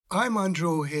I'm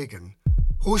Andrew O'Hagan,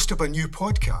 host of a new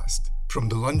podcast from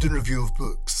the London Review of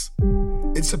Books.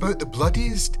 It's about the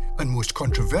bloodiest and most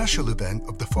controversial event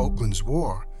of the Falklands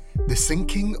War, the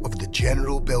sinking of the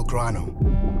General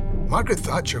Belgrano. Margaret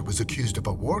Thatcher was accused of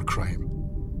a war crime.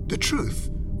 The truth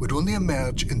would only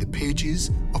emerge in the pages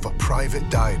of a private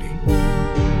diary.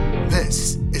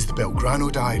 This is the Belgrano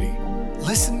Diary.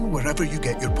 Listen wherever you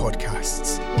get your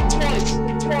podcasts.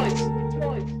 Twice.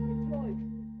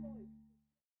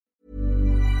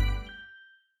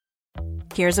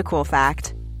 Here's a cool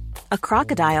fact. A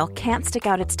crocodile can't stick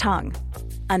out its tongue.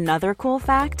 Another cool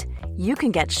fact, you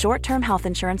can get short-term health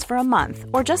insurance for a month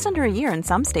or just under a year in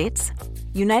some states.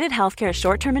 United Healthcare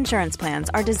short-term insurance plans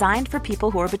are designed for people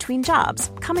who are between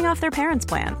jobs, coming off their parents'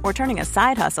 plan, or turning a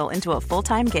side hustle into a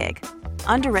full-time gig.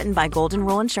 Underwritten by Golden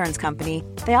Rule Insurance Company,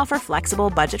 they offer flexible,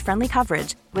 budget-friendly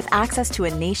coverage with access to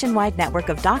a nationwide network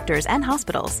of doctors and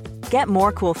hospitals. Get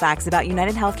more cool facts about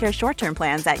United Healthcare short-term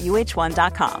plans at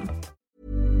uh1.com.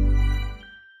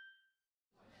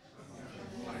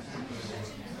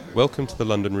 Welcome to the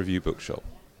London Review Bookshop.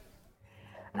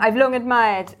 I've long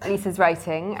admired Lisa's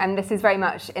writing, and this is very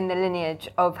much in the lineage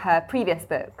of her previous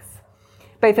books.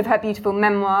 Both of her beautiful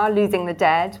memoir, Losing the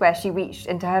Dead, where she reached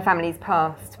into her family's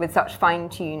past with such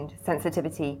fine-tuned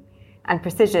sensitivity and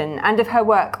precision, and of her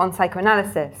work on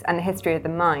psychoanalysis and the history of the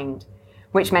mind,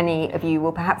 which many of you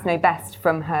will perhaps know best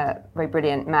from her very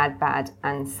brilliant Mad, Bad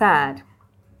and Sad.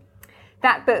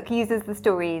 That book uses the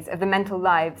stories of the mental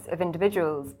lives of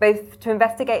individuals, both to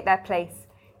investigate their place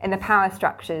in the power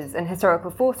structures and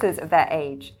historical forces of their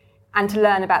age, and to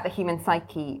learn about the human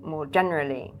psyche more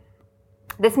generally.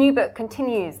 This new book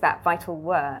continues that vital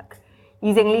work,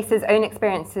 using Lisa's own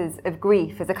experiences of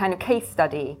grief as a kind of case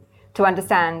study to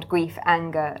understand grief,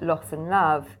 anger, loss and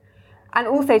love, and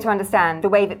also to understand the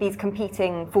way that these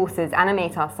competing forces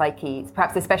animate our psyches,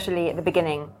 perhaps especially at the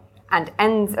beginning and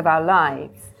ends of our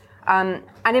lives, and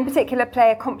in particular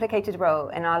play a complicated role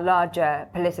in our larger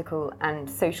political and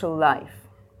social life.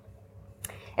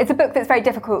 It's a book that's very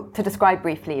difficult to describe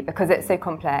briefly because it's so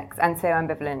complex and so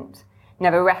ambivalent,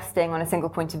 never resting on a single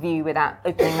point of view without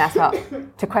opening that up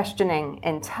to questioning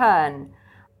in turn.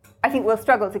 I think we'll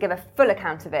struggle to give a full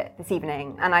account of it this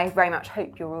evening, and I very much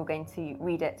hope you're all going to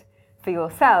read it for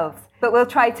yourselves. But we'll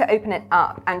try to open it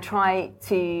up and try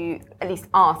to at least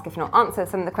ask, if not answer,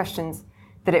 some of the questions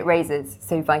that it raises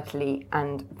so vitally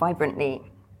and vibrantly.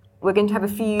 We're going to have a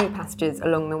few passages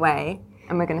along the way,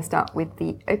 and we're going to start with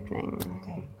the opening.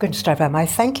 Okay. I'm going to start by my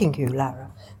thanking you,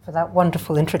 Lara, for that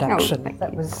wonderful introduction. Oh,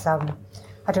 that was,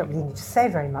 I don't really need to say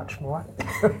very much more.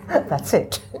 That's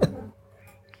it.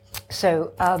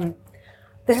 So,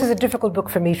 this is a difficult book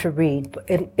for me to read,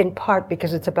 in part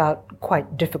because it's about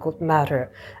quite difficult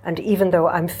matter. And even though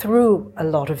I'm through a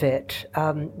lot of it,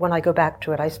 when I go back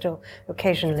to it, I still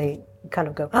occasionally kind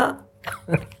of go, ah!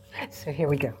 So here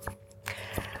we go.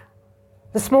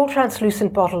 The small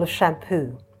translucent bottle of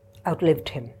shampoo outlived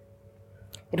him.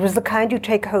 It was the kind you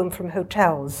take home from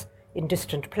hotels in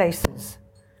distant places.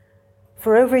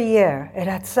 For over a year, it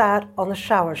had sat on the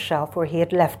shower shelf where he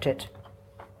had left it.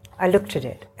 I looked at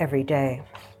it every day.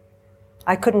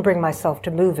 I couldn't bring myself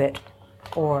to move it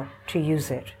or to use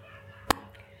it.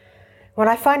 When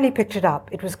I finally picked it up,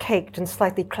 it was caked and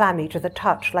slightly clammy to the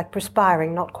touch, like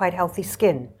perspiring, not quite healthy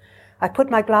skin. I put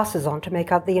my glasses on to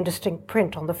make out the indistinct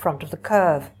print on the front of the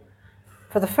curve.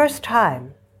 For the first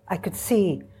time, I could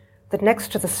see that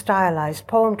next to the stylized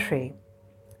palm tree,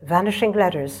 vanishing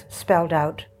letters spelled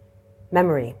out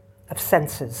memory of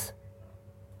senses.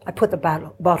 I put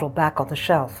the bottle back on the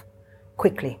shelf,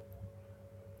 quickly.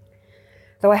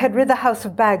 Though I had rid the house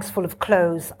of bags full of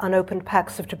clothes, unopened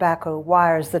packs of tobacco,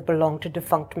 wires that belonged to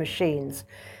defunct machines,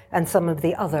 and some of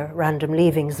the other random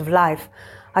leavings of life,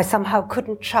 I somehow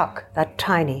couldn't chuck that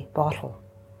tiny bottle.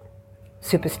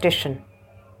 Superstition.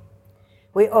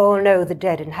 We all know the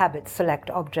dead inhabit select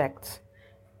objects,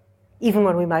 even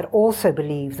when we might also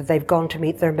believe that they've gone to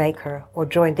meet their maker or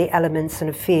joined the elements in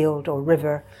a field or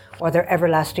river, or their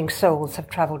everlasting souls have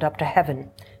traveled up to heaven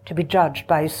to be judged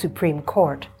by a supreme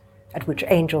court at which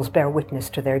angels bear witness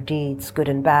to their deeds, good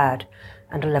and bad,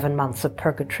 and 11 months of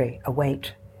purgatory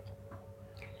await.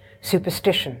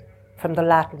 Superstition, from the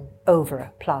Latin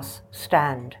over plus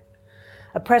stand.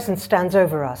 A presence stands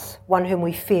over us, one whom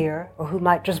we fear or who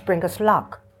might just bring us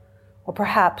luck. Or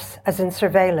perhaps, as in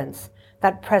surveillance,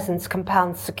 that presence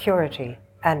compounds security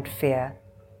and fear.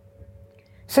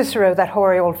 Cicero, that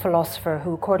hoary old philosopher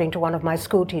who, according to one of my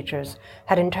school teachers,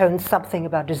 had intoned something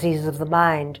about diseases of the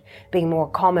mind being more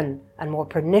common and more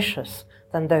pernicious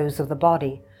than those of the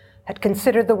body, had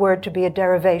considered the word to be a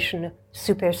derivation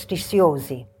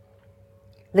superstitiosi,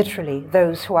 literally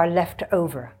those who are left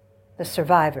over the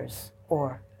survivors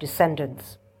or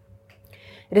descendants.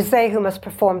 It is they who must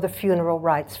perform the funeral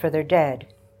rites for their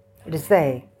dead. It is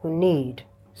they who need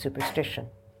superstition.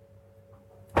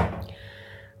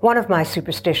 One of my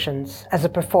superstitions as a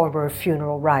performer of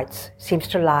funeral rites seems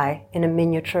to lie in a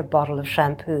miniature bottle of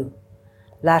shampoo,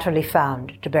 latterly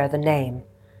found to bear the name,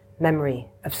 Memory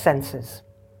of Senses.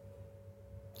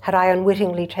 Had I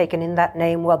unwittingly taken in that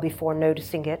name well before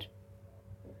noticing it?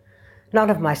 None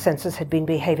of my senses had been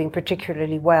behaving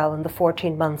particularly well in the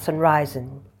 14 months and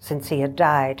rising since he had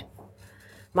died.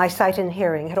 My sight and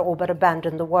hearing had all but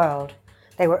abandoned the world.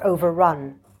 They were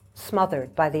overrun,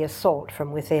 smothered by the assault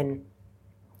from within.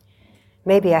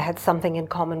 Maybe I had something in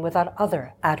common with that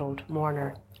other addled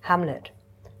mourner, Hamlet,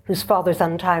 whose father's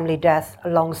untimely death,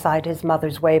 alongside his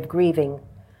mother's way of grieving,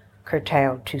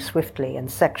 curtailed too swiftly and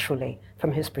sexually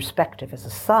from his perspective as a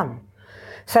son,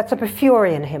 sets up a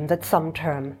fury in him that some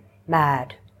term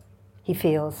mad. He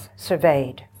feels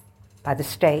surveyed by the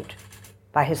state,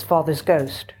 by his father's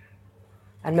ghost,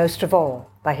 and most of all,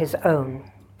 by his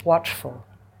own watchful,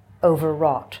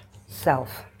 overwrought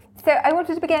self. So I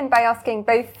wanted to begin by asking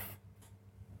both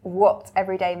what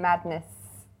everyday madness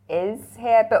is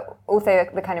here, but also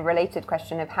the kind of related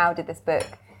question of how did this book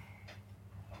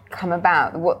come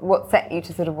about? What set you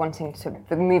to sort of wanting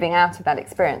to, moving out of that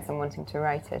experience and wanting to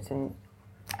write it, and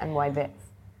why this?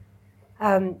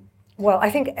 Well,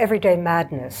 I think everyday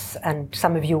madness, and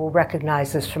some of you will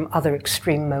recognize this from other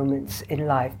extreme moments in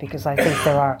life, because I think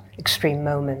there are extreme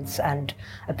moments and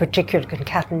a particular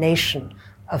concatenation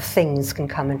of things can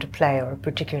come into play, or a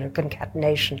particular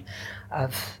concatenation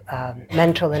of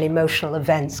mental and emotional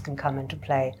events can come into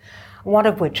play. One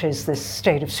of which is this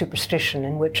state of superstition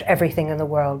in which everything in the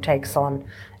world takes on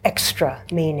extra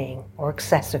meaning or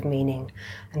excessive meaning,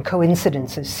 and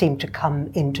coincidences seem to come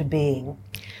into being.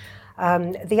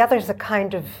 The other is a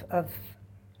kind of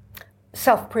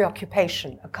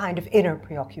self-preoccupation, a kind of inner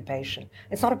preoccupation.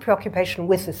 It's not a preoccupation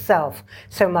with the self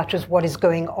so much as what is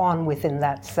going on within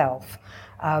that self,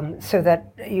 so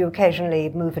that you occasionally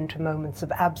move into moments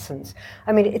of absence.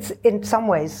 I mean, it's in some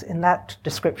ways, in that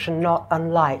description, not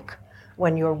unlike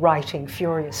when you're writing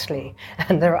furiously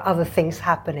and there are other things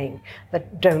happening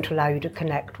that don't allow you to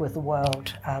connect with the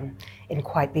world in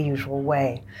quite the usual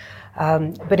way.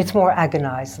 But it's more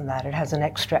agonized than that. It has an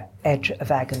extra edge of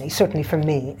agony. Certainly for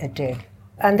me, it did.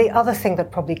 And the other thing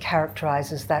that probably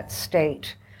characterizes that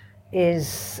state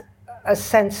is a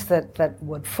sense that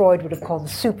what Freud would have called the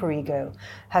superego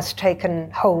has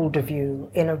taken hold of you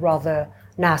in a rather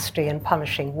nasty and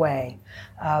punishing way.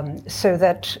 So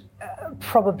that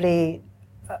probably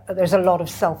there's a lot of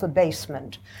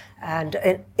self-abasement and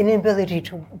an inability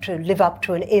to live up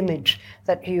to an image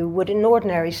that you would in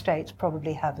ordinary states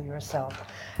probably have of yourself.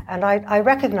 And I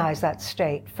recognize that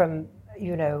state from,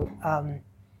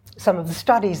 some of the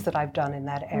studies that I've done in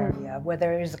that area, where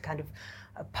there is a kind of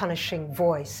a punishing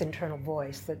voice, internal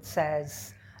voice that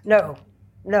says, no,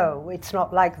 it's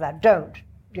not like that, don't,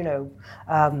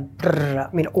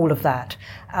 all of that.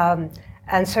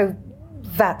 And so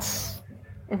that's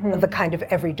the kind of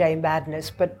everyday madness,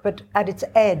 but at its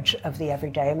edge of the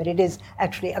everyday. I mean, it is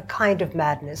actually a kind of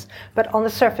madness, but on the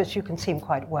surface you can see him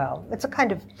quite well. It's a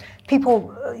kind of,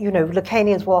 people,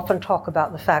 Lacanians will often talk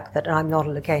about the fact that, and I'm not a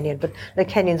Lacanian, but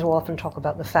Lacanians will often talk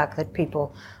about the fact that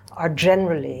people are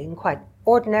generally, and quite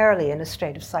ordinarily, in a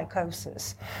state of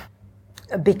psychosis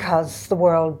because the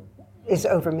world is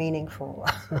over-meaningful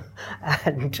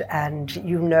and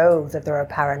you know that there are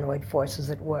paranoid forces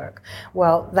at work.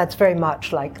 Well, that's very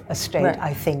much like a state, right,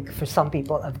 I think, for some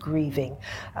people of grieving.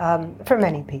 For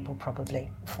many people,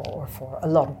 probably, for a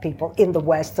lot of people in the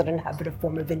West that inhabit a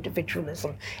form of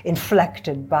individualism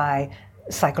inflected by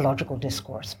psychological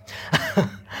discourse.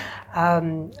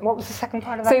 What was the second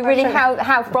part of that question? So really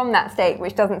how from that state,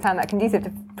 which doesn't sound that conducive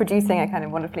to producing a kind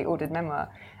of wonderfully ordered memoir,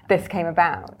 this came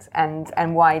about,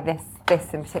 and why this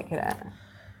in particular?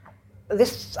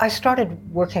 I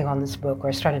started working on this book, or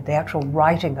I started the actual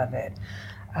writing of it,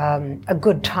 a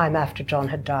good time after John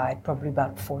had died, probably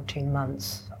about 14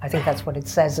 months. I think that's what it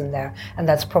says in there, and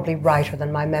that's probably righter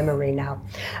than my memory now.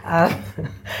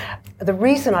 The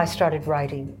reason I started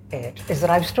writing it is that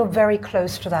I was still very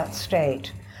close to that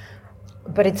state,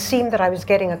 but it seemed that I was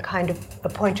getting a kind of a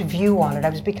point of view on it. I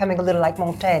was becoming a little like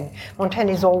Montaigne.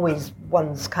 Montaigne is always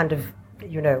one's kind of,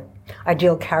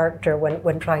 ideal character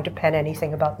when trying to pen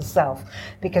anything about the self,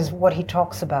 because what he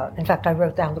talks about, in fact I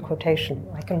wrote down the quotation,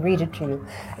 I can read it to you,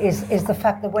 is the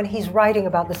fact that when he's writing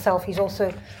about the self, he's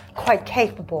also quite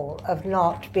capable of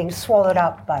not being swallowed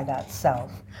up by that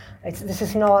self. This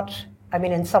is not I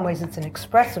mean, in some ways it's an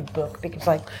expressive book because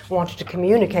I wanted to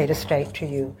communicate a state to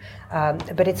you,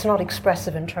 but it's not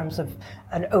expressive in terms of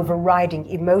an overriding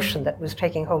emotion that was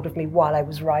taking hold of me while I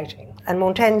was writing. And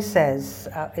Montaigne says,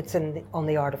 it's on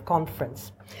the Art of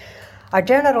Conference, I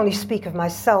dare not only speak of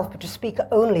myself, but to speak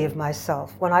only of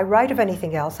myself. When I write of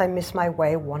anything else, I miss my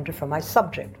way, wander from my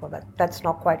subject. Well, that's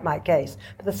not quite my case,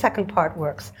 but the second part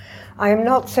works. I am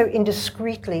not so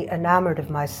indiscreetly enamored of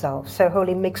myself, so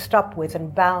wholly mixed up with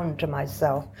and bound to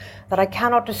myself, that I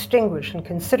cannot distinguish and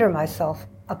consider myself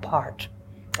apart,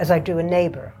 as I do a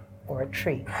neighbor or a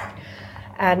tree.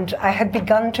 And I had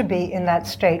begun to be in that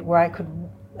state where I could,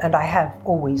 and I've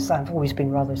always been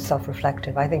rather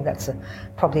self-reflective. I think that's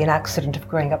probably an accident of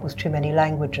growing up with too many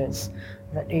languages,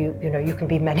 that you can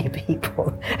be many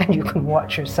people and you can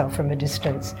watch yourself from a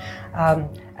distance.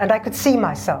 And I could see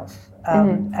myself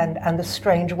and the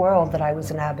strange world that I was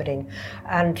inhabiting.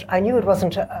 And I knew it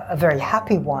wasn't a very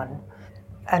happy one.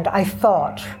 And I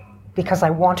thought, because I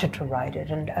wanted to write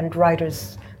it, and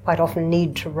writers quite often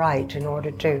need to write in order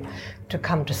to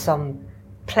come to some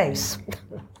place.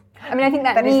 I mean, I think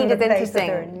that need is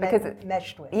interesting because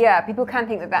meshed with. Yeah, people can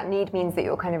think that need means that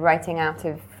you're kind of writing out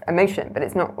of emotion, but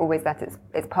it's not always that.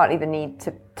 It's partly the need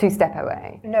to step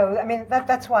away. No, I mean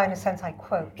that's why, in a sense, I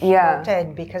quote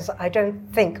Montaigne, because I don't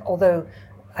think, although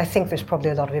I think there's probably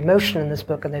a lot of emotion in this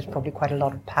book, and there's probably quite a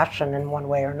lot of passion in one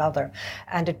way or another,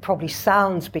 and it probably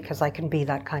sounds, because I can be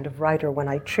that kind of writer when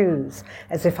I choose,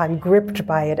 as if I'm gripped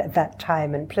by it at that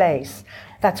time and place.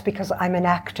 That's because I'm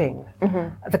enacting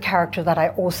the character that I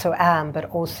also am, but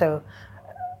also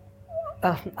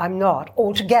I'm not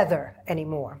altogether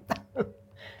anymore.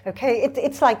 Okay,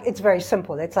 it's very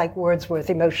simple. It's like Wordsworth,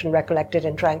 emotion recollected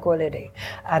in tranquility,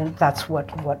 and that's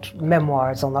what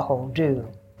memoirs on the whole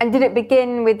do. And did it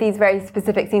begin with these very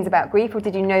specific scenes about grief, or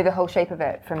did you know the whole shape of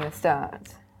it from the start?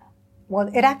 Well,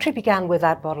 it actually began with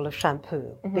that bottle of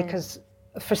shampoo, because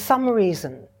for some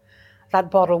reason that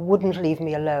bottle wouldn't leave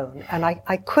me alone, and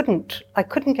I couldn't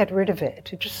get rid of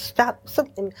it. It just stopped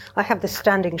something. I have this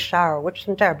standing shower, which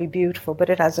isn't terribly beautiful, but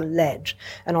it has a ledge,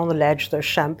 and on the ledge there's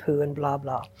shampoo and blah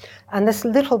blah. And this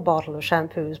little bottle of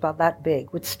shampoo is about that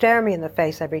big, would stare me in the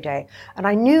face every day, and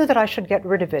I knew that I should get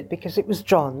rid of it because it was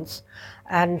John's,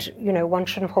 and one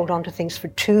shouldn't hold on to things for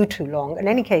too long. In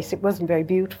any case, it wasn't very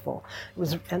beautiful.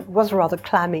 It was rather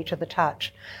clammy to the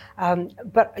touch.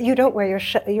 But you don't wear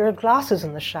your glasses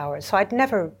in the shower, so I'd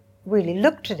never really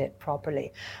looked at it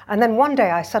properly. And then one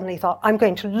day I suddenly thought, I'm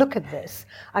going to look at this.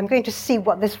 I'm going to see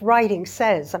what this writing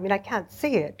says. I mean, I can't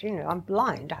see it, I'm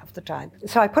blind half the time.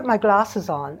 So I put my glasses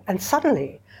on, and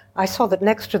suddenly I saw that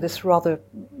next to this rather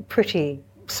pretty,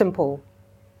 simple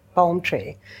palm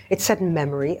tree, it said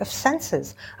memory of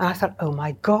senses. And I thought, oh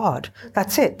my God,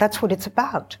 that's it. That's what it's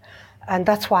about. And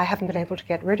that's why I haven't been able to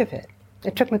get rid of it.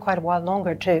 It took me quite a while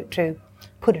longer to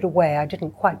put it away. I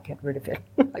didn't quite get rid of it.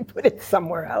 I put it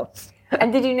somewhere else.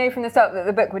 And did you know from the start that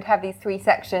the book would have these three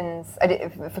sections?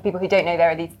 For people who don't know, there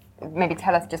are these. Maybe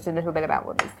tell us just a little bit about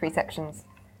what these three sections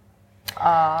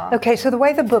are. Okay, so the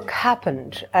way the book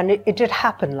happened, and it did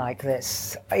happen like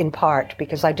this, in part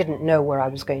because I didn't know where I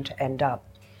was going to end up.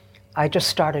 I just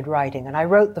started writing, and I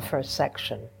wrote the first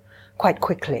section quite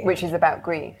quickly. Which is about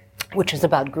grief. Which is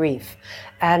about grief.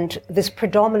 And this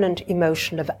predominant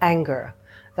emotion of anger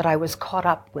that I was caught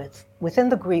up with within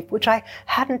the grief, which I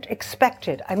hadn't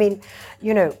expected. I mean,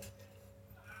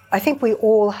 I think we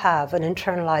all have an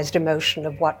internalized emotion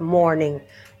of what mourning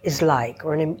is like,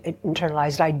 or an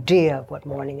internalized idea of what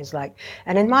mourning is like.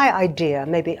 And in my idea,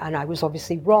 and I was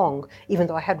obviously wrong, even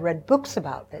though I had read books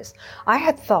about this, I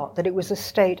had thought that it was a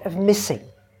state of missing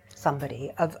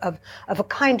somebody, of a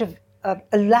kind of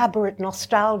elaborate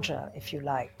nostalgia, if you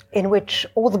like, in which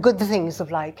all the good things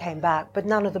of life came back, but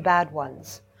none of the bad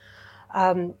ones.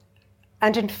 And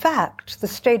in fact, the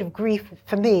state of grief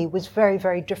for me was very,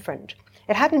 very different.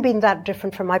 It hadn't been that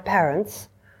different from my parents,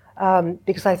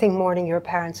 because I think mourning your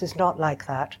parents is not like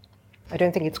that. I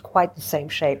don't think it's quite the same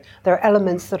shape. There are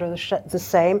elements that are the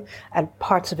same, and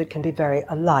parts of it can be very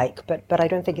alike, but I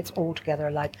don't think it's altogether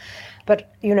alike.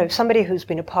 But, somebody who's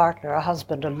been a partner, a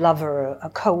husband, a lover, a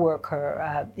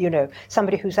co-worker,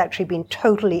 somebody who's actually been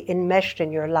totally enmeshed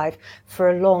in your life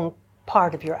for a long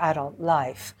part of your adult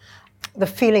life, the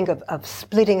feeling of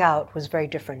splitting out was very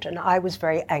different, and I was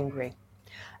very angry.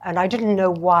 And I didn't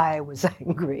know why I was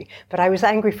angry, but I was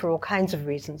angry for all kinds of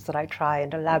reasons that I try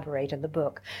and elaborate in the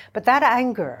book. But that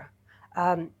anger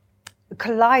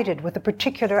collided with a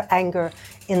particular anger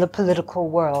in the political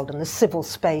world, in the civil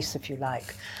space, if you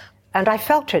like. And I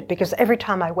felt it because every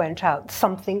time I went out,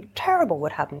 something terrible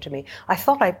would happen to me.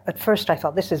 At first I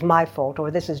thought, this is my fault,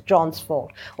 or this is John's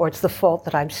fault, or it's the fault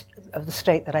that of the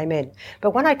state that I'm in.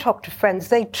 But when I talked to friends,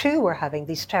 they too were having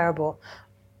these terrible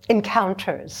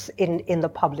encounters in the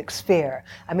public sphere.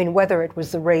 I mean, whether it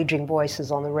was the raging voices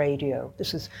on the radio,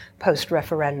 this is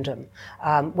post-referendum,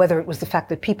 whether it was the fact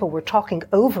that people were talking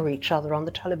over each other on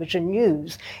the television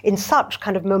news in such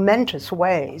kind of momentous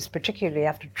ways, particularly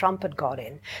after Trump had got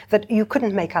in, that you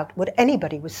couldn't make out what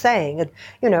anybody was saying. And,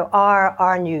 you know,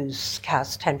 our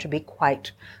newscasts tend to be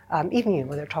quite, even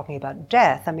when they're talking about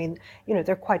death, I mean, you know,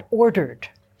 they're quite ordered.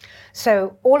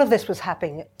 So all of this was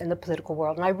happening in the political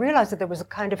world, and I realized that there was a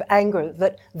kind of anger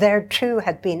that there too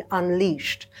had been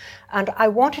unleashed. And I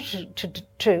wanted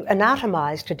to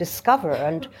anatomize, to discover,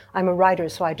 and I'm a writer,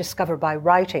 so I discover by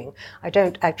writing. I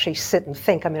don't actually sit and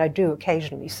think. I mean, I do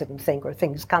occasionally sit and think, or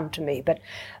things come to me,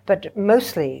 but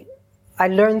mostly I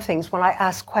learn things when I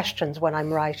ask questions when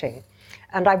I'm writing.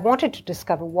 And I wanted to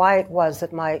discover why it was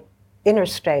that my inner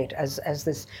state, as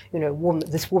this, you know,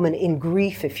 this woman in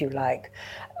grief, if you like,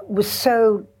 was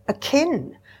so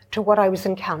akin to what I was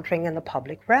encountering in the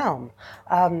public realm.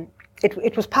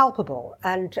 It was palpable,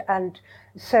 and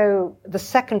so the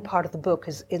second part of the book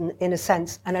is, in a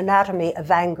sense, an anatomy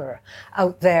of anger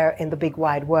out there in the big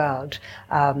wide world.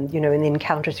 You know, in the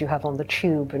encounters you have on the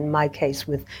tube, in my case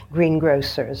with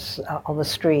greengrocers on the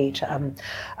street,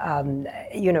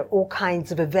 you know, all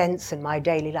kinds of events in my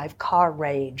daily life, car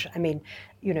rage. I mean,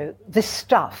 you know, this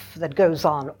stuff that goes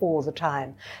on all the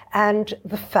time, and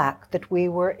the fact that we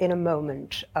were in a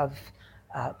moment of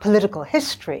political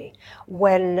history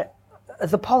when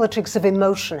the politics of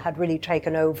emotion had really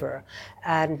taken over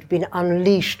and been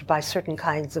unleashed by certain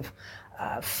kinds of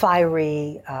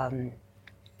fiery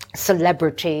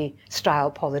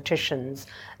celebrity-style politicians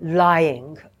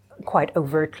lying quite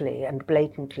overtly and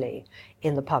blatantly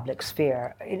in the public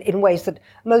sphere in ways that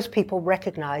most people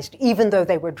recognized, even though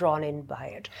they were drawn in by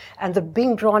it. And the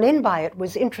being drawn in by it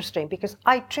was interesting because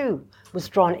I too was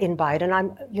drawn in by it, and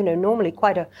I'm, you know, normally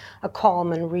quite a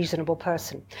calm and reasonable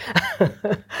person.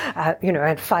 You know,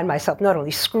 I'd find myself not only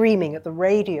screaming at the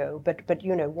radio, but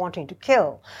you know, wanting to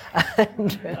kill.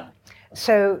 And,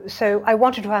 so I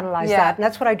wanted to analyze that, and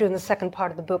that's what I do in the second part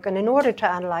of the book. And in order to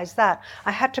analyze that,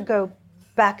 I had to go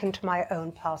back into my own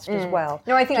past as well.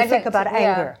 No, I think about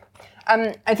anger.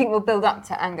 I think we'll build up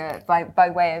to anger by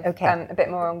way of a bit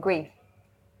more on grief.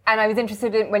 And I was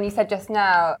interested in when you said just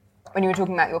now, when you were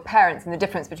talking about your parents and the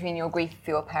difference between your grief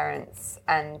for your parents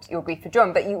and your grief for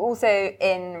John, but you also,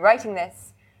 in writing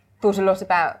this, thought a lot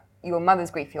about your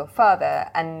mother's grief for your father.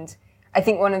 And I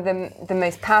think one of the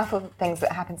most powerful things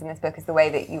that happens in this book is the way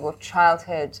that your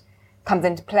childhood comes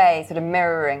into play, sort of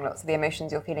mirroring lots of the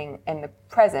emotions you're feeling in the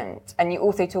present. And you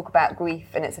also talk about grief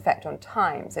and its effect on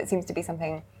time. So it seems to be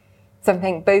something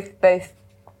both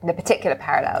the particular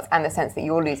parallels and the sense that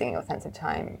you're losing your sense of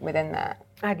time within that.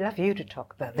 I'd love you to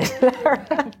talk about this,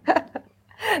 Lara.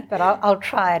 But I'll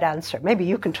try and answer. Maybe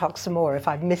you can talk some more if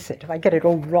I miss it, if I get it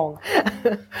all wrong.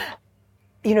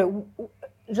 You know,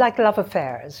 like love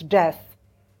affairs,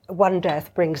 one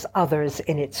death brings others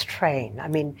in its train. I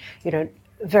mean, you know,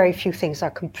 very few things are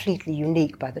completely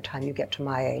unique by the time you get to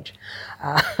my age.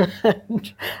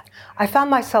 And I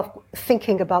found myself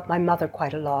thinking about my mother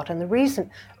quite a lot, and the reason,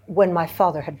 when my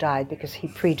father had died, because he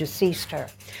predeceased her.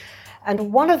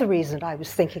 And one of the reasons I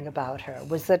was thinking about her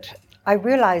was that I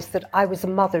realized that I was a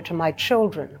mother to my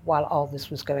children while all this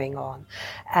was going on.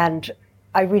 And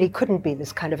I really couldn't be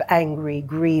this kind of angry,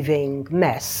 grieving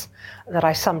mess that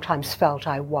I sometimes felt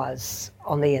I was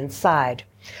on the inside.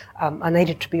 I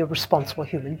needed to be a responsible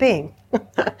human being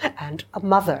and a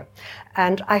mother.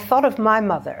 And I thought of my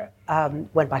mother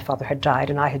when my father had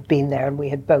died, and I had been there, and we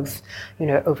had both, you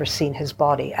know, overseen his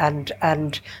body, and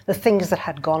the things that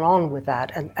had gone on with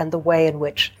that, and the way in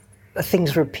which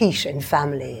things repeat in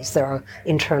families. There are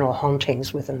internal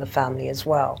hauntings within the family as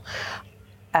well.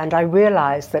 And I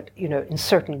realized that, you know, in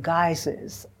certain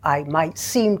guises, I might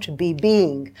seem to be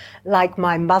being like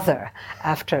my mother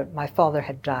after my father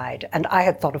had died. And I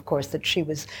had thought, of course, that she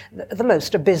was the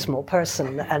most abysmal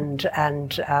person, and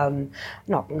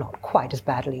not quite as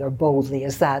badly or boldly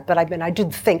as that. But I mean, I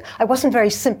did think, I wasn't very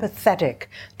sympathetic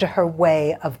to her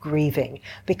way of grieving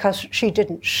because she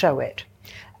didn't show it.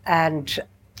 And,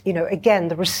 you know, again,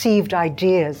 the received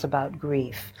ideas about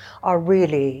grief are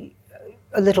really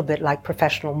a little bit like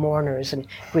professional mourners in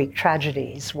Greek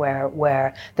tragedies,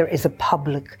 where there is a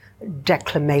public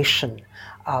declamation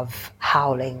of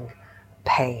howling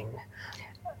pain.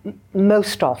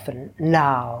 Most often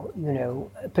now, you know,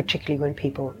 particularly when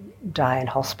people die in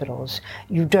hospitals,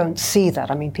 you don't see that.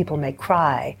 I mean, people may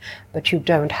cry, but you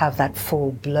don't have that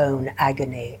full-blown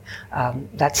agony.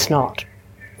 That's not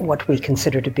what we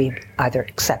consider to be either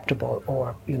acceptable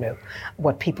or,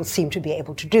 what people seem to be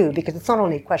able to do, because it's not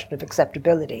only a question of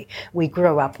acceptability. We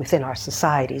grow up within our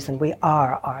societies, and we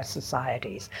are our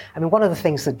societies. I mean, one of the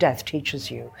things that death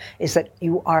teaches you is that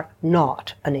you are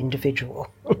not an individual.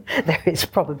 There is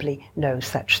probably no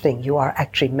such thing. You are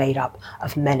actually made up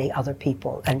of many other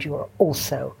people, and you are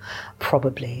also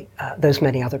probably, those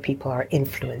many other people are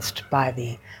influenced by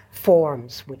the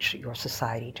forms which your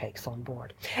society takes on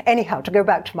board. Anyhow, to go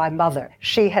back to my mother,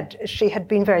 she had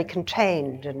been very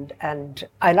contained, and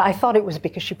I thought it was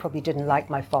because she probably didn't like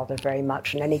my father very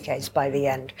much in any case by the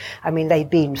end. I mean, they'd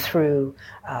been through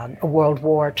a world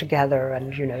war together,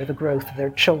 and the growth of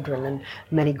their children and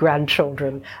many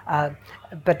grandchildren.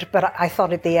 But I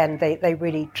thought at the end they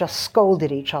really just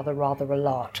scolded each other rather a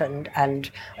lot, and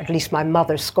at least my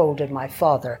mother scolded my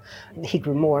father. He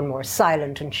grew more and more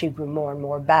silent, and she grew more and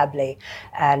more babbly,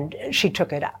 and she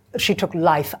took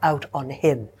life out on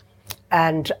him.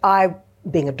 And I,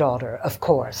 being a daughter, of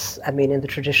course, I mean, in the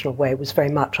traditional way, was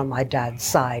very much on my dad's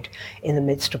side in the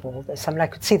midst of all this. I mean, I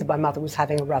could see that my mother was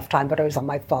having a rough time, but I was on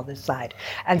my father's side.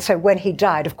 And so when he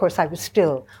died, of course, I was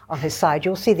still on his side.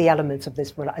 You'll see the elements of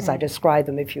this as I describe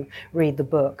them if you read the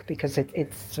book, because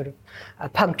it's sort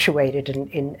of punctuated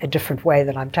in a different way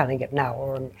than I'm telling it now,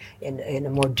 or in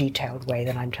a more detailed way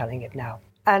than I'm telling it now.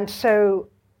 And so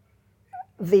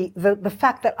the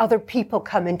fact that other people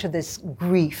come into this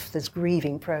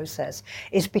grieving process,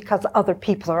 is because other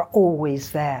people are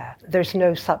always there. There's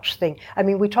no such thing. I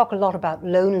mean, we talk a lot about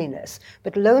loneliness,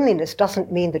 but loneliness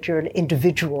doesn't mean that you're an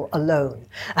individual alone.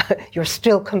 You're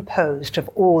still composed of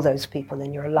all those people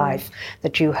in your life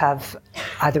that you have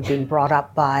either been brought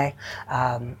up by.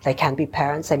 They can be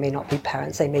parents, they may not be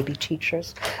parents, they may be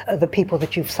teachers. The people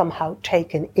that you've somehow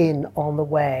taken in on the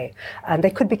way. And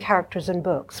they could be characters in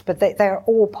books, but they're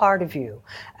all part of you,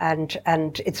 and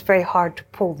it's very hard to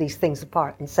pull these things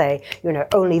apart and say,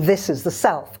 only this is the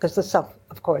self, because the self,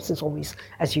 of course, is always,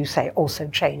 as you say, also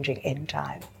changing in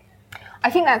time. I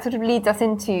think that sort of leads us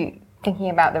into thinking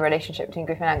about the relationship between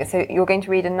grief and anger. So you're going to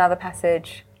read another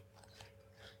passage.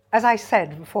 As I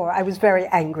said before, I was very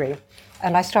angry,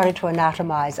 and I started to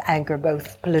anatomize anger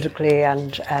both politically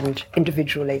and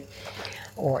individually,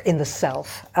 or in the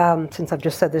self, since I've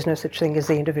just said there's no such thing as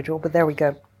the individual, but there we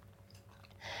go.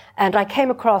 And I came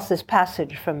across this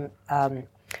passage from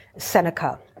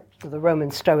Seneca, the Roman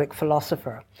Stoic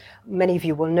philosopher. Many of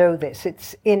you will know this.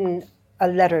 It's in a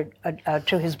letter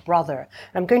to his brother.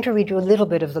 I'm going to read you a little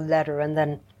bit of the letter and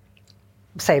then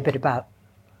say a bit about,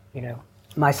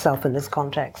 myself in this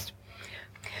context.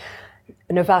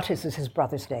 Novatus is his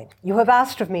brother's name. You have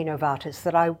asked of me, Novatus,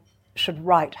 that I should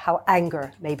write how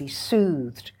anger may be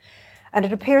soothed. And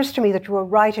it appears to me that you are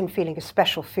right in feeling a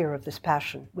special fear of this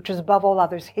passion, which is above all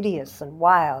others hideous and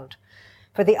wild.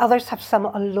 For the others have some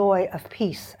alloy of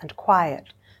peace and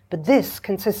quiet, but this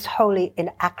consists wholly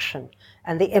in action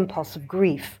and the impulse of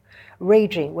grief,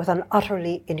 raging with an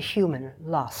utterly inhuman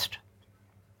lust.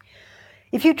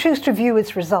 If you choose to view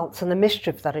its results and the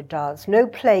mischief that it does, no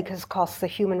plague has cost the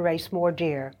human race more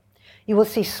dear. You will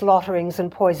see slaughterings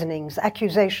and poisonings,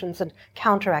 accusations and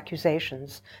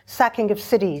counter-accusations, sacking of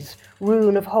cities,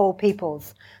 ruin of whole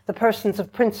peoples, the persons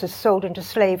of princes sold into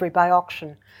slavery by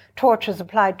auction, torches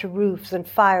applied to roofs, and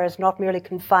fires not merely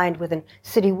confined within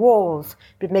city walls,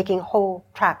 but making whole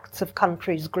tracts of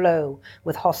countries glow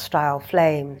with hostile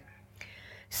flame.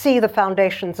 See the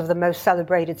foundations of the most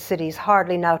celebrated cities,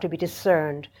 hardly now to be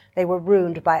discerned. They were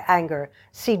ruined by anger.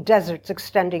 See deserts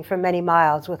extending for many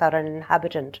miles without an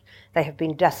inhabitant. They have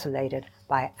been desolated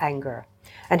by anger.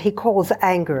 And he calls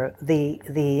anger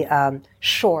the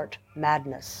short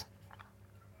madness.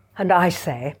 And I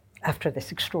say, after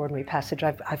this extraordinary passage,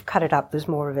 I've cut it up, there's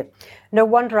more of it. No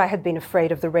wonder I had been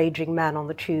afraid of the raging man on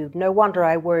the tube. No wonder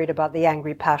I worried about the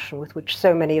angry passion with which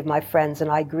so many of my friends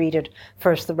and I greeted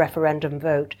first the referendum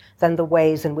vote, then the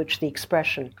ways in which the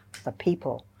expression, the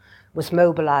people, was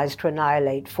mobilized to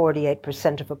annihilate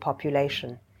 48% of a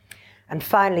population. And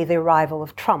finally the arrival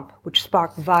of Trump, which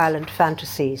sparked violent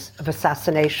fantasies of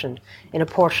assassination in a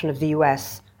portion of the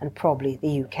US and probably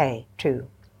the UK too.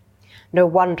 No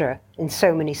wonder, in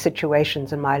so many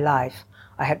situations in my life,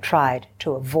 I had tried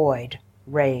to avoid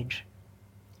rage.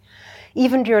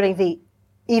 Even during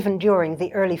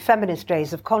the early feminist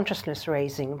days of consciousness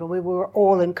raising, when we were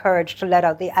all encouraged to let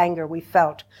out the anger we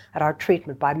felt at our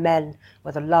treatment by men,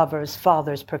 whether lovers,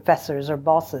 fathers, professors, or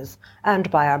bosses,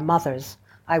 and by our mothers,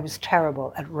 I was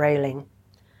terrible at railing.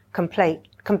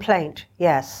 Complaint,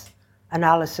 yes.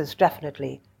 Analysis,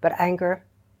 definitely. But anger?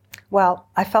 Well,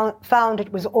 I found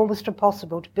it was almost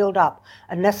impossible to build up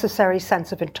a necessary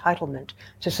sense of entitlement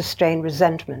to sustain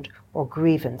resentment or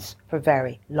grievance for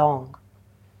very long.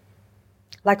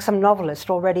 Like some novelist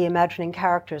already imagining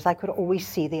characters, I could always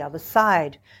see the other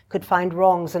side, could find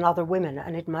wrongs in other women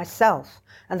and in myself,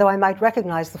 and though I might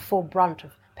recognize the full brunt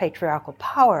of patriarchal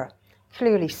power,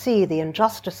 clearly see the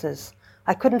injustices,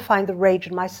 I couldn't find the rage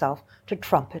in myself to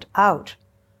trump it out.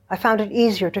 I found it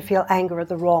easier to feel anger at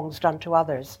the wrongs done to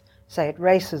others, say at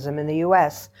racism in the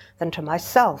US, than to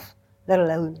myself, let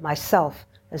alone myself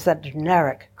as that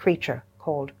generic creature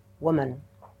called woman.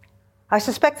 I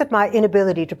suspect that my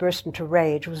inability to burst into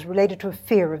rage was related to a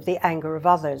fear of the anger of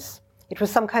others. It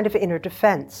was some kind of inner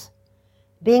defense.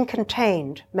 Being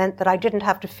contained meant that I didn't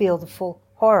have to feel the full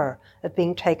horror of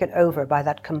being taken over by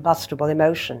that combustible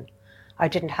emotion. I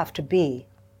didn't have to be,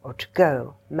 or to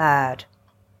go, mad.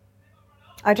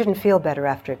 I didn't feel better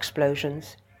after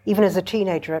explosions. Even as a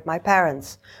teenager at my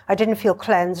parents', I didn't feel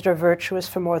cleansed or virtuous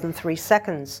for more than 3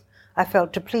 seconds. I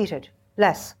felt depleted,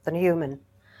 less than human.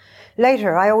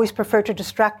 Later, I always preferred to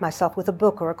distract myself with a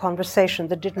book or a conversation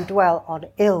that didn't dwell on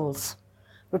ills.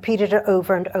 Repeated it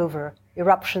over and over,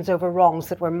 eruptions over wrongs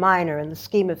that were minor in the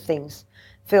scheme of things,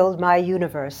 filled my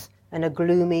universe in a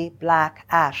gloomy black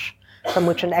ash from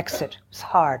which an exit was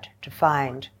hard to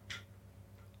find.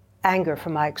 Anger,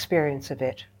 from my experience of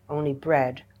it, only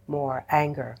bred more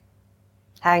anger.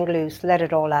 Hang loose, let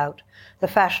it all out. The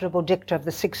fashionable dicta of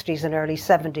the 60s and early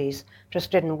 70s just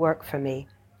didn't work for me.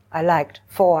 I liked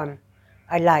form.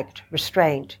 I liked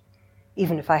restraint,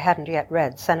 even if I hadn't yet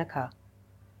read Seneca.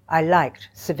 I liked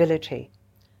civility,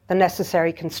 the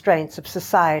necessary constraints of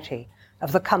society,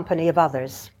 of the company of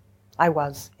others. I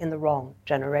was in the wrong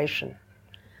generation.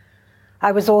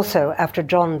 I was also, after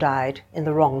John died, in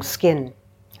the wrong skin,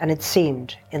 and it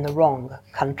seemed in the wrong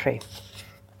country.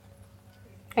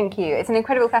 Thank you. It's an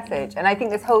incredible passage, and I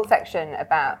think this whole section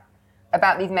about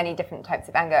these many different types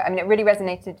of anger, I mean, it really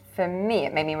resonated for me.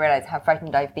 It made me realize how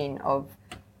frightened I've been of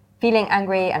feeling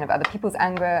angry and of other people's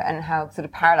anger and how sort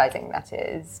of paralyzing that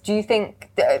is. Do you think,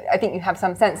 I think you have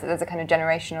some sense that there's a kind of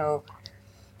generational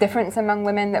difference among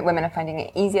women, that women are finding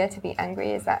it easier to be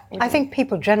angry? Is that? I think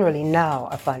people generally now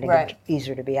are finding it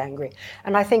easier to be angry.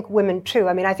 And I think women too.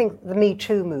 I mean, I think the Me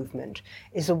Too movement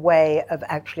is a way of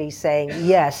actually saying,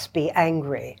 yes, be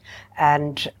angry.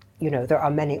 And, you know, there are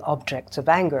many objects of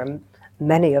anger,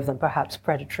 many of them perhaps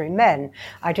predatory men.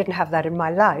 I didn't have that in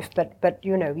my life, but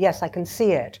you know, yes, I can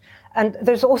see it. And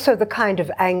there's also the kind of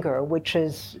anger which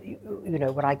is, you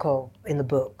know, what I call in the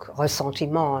book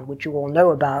ressentiment, which you all know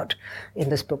about in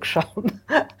this bookshop,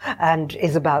 and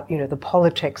is about, you know, the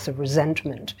politics of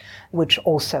resentment, which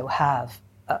also have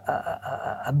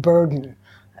a burden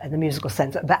in the musical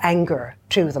sense, the anger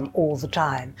to them all the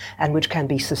time, and which can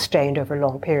be sustained over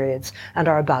long periods and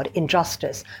are about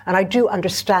injustice. And I do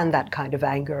understand that kind of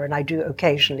anger, and I do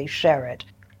occasionally share it,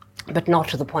 but not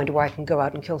to the point where I can go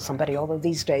out and kill somebody, although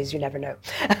these days you never know.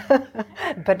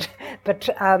 But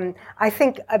I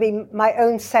think, I mean, my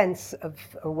own sense of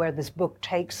where this book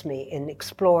takes me in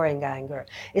exploring anger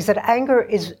is that anger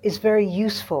is very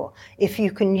useful if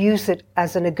you can use it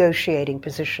as a negotiating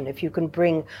position, if you can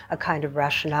bring a kind of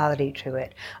rationality to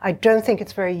it. I don't think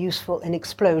it's very useful in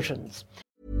explosions.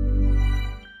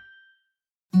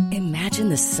 Imagine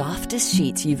the softest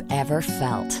sheets you've ever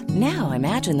felt. Now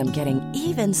imagine them getting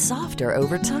even softer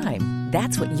over time.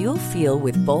 That's what you'll feel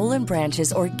with Boll &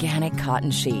 Branch's organic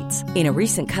cotton sheets. In a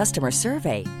recent customer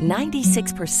survey,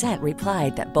 96%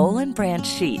 replied that Boll & Branch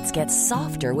sheets get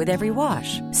softer with every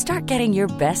wash. Start getting your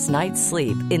best night's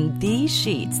sleep in these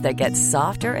sheets that get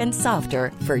softer and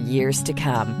softer for years to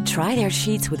come. Try their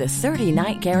sheets with a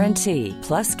 30-night guarantee.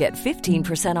 Plus, get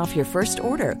 15% off your first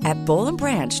order at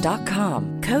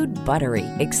bollandbranch.com. Code BUTTERY.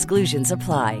 Exclusions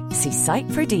apply. See site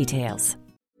for details.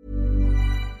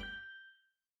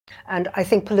 And I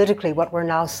think politically what we're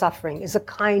now suffering is a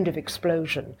kind of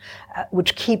explosion,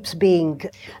 which keeps being,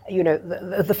 you know,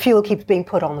 the fuel keeps being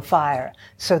put on the fire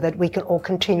so that we can all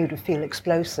continue to feel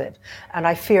explosive. And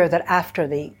I fear that after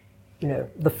the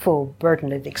full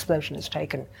burden of the explosion has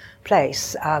taken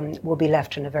place, we'll be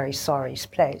left in a very sorry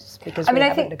place because we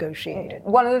haven't negotiated.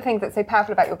 One of the things that's so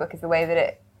powerful about your book is the way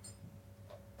that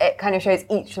it kind of shows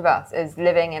each of us as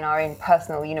living in our own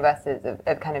personal universes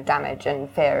of kind of damage and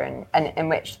fear, and in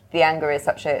which the anger is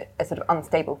such a sort of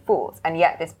unstable force, and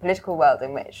yet this political world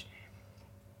in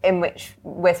which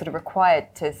we're sort of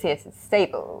required to see it as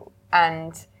stable.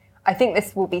 And I think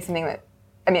this will be something that,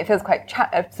 I mean, it feels quite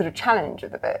a sort of challenge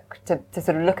of the book to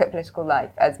sort of look at political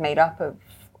life as made up of...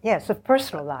 Yes, of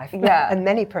personal life, yeah. And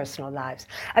many personal lives.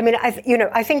 I mean,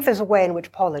 I think there's a way in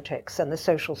which politics and the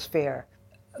social sphere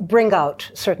bring out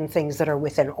certain things that are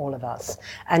within all of us.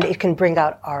 And it can bring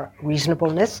out our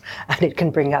reasonableness, and it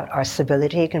can bring out our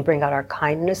civility, it can bring out our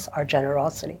kindness, our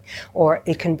generosity, or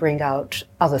it can bring out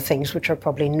other things which are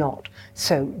probably not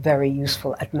so very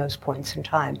useful at most points in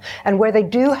time. And where they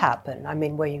do happen, I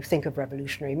mean, where you think of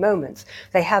revolutionary moments,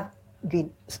 they have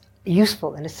been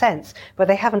useful in a sense, but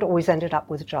they haven't always ended up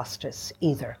with justice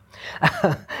either.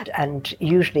 And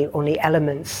usually only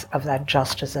elements of that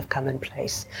justice have come in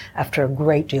place after a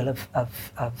great deal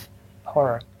of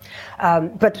horror.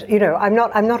 But you know, I'm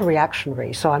not a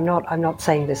reactionary, so I'm not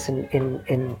saying this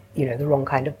in you know the wrong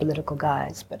kind of political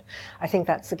guise. But I think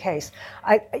that's the case.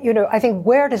 I think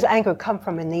where does anger come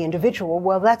from in the individual?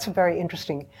 Well, that's a very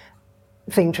interesting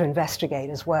thing to investigate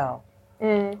as well.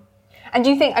 Mm. And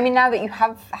do you think, I mean, now that you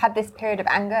have had this period of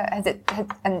anger,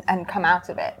 and come out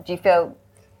of it, do you feel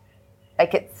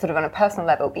like it's sort of on a personal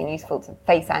level been useful to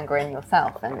face anger in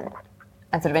yourself and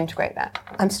sort of integrate that?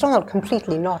 I'm still not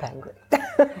completely not angry,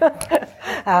 but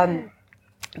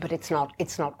it's not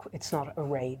a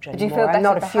rage anymore. Do you feel better I'm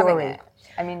not for a fury. having it?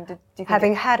 I mean, do you think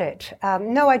having had it?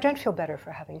 No, I don't feel better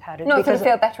for having had it. Not sort of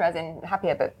feel better as in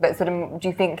happier, but sort of, do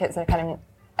you think it's a kind of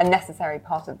a necessary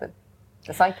part of the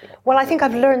psyche? Well, I think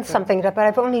I've learned something, but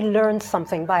I've only learned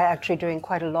something by actually doing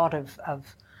quite a lot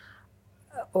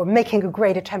or making a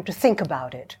great attempt to think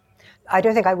about it. I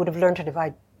don't think I would have learned it if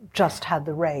I just had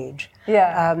the rage.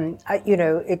 Yeah.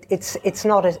 It's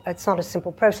not a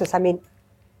simple process. I mean,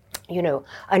 you know,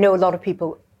 I know a lot of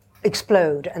people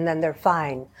explode and then they're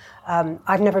fine.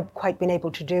 I've never quite been able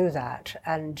to do that,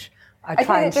 and I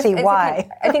try and see why.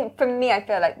 I think for me, I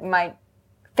feel like my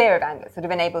fear of anger sort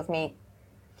of enables me,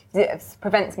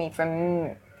 prevents me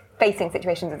from facing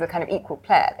situations as a kind of equal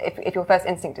player. If your first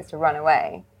instinct is to run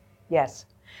away. Yes.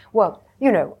 Well,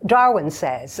 you know, Darwin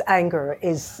says anger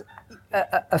is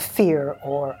a fear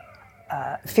or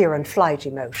fear and flight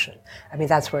emotion. I mean,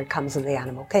 that's where it comes in the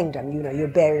animal kingdom. You know, you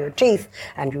bare your teeth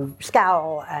and you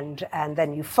scowl and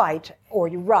then you fight or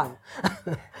you run.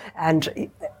 And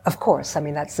of course, I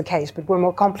mean, that's the case, but we're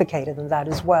more complicated than that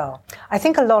as well. I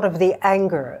think a lot of the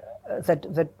anger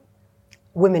that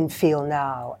women feel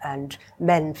now and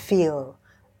men feel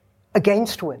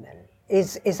against women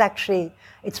is actually,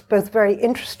 it's both very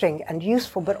interesting and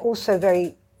useful, but also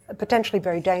potentially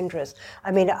very dangerous.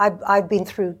 I mean, I've been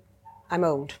through, I'm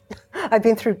old, I've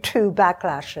been through 2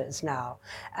 backlashes now,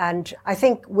 and I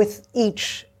think with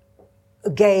each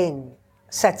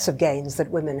sets of gains that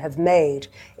women have made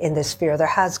in this sphere, there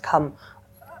has come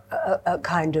a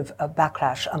kind of a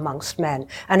backlash amongst men,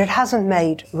 and it hasn't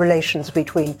made relations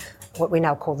between what we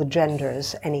now call the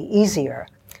genders any easier.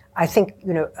 I think,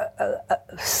 you know,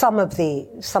 some of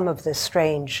the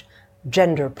strange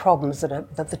gender problems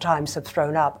that the Times have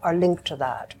thrown up are linked to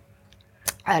that.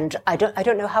 And I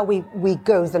don't know how we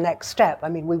go the next step. I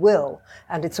mean, we will,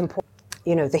 and it's important.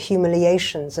 You know, the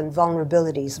humiliations and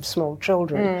vulnerabilities of small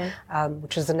children,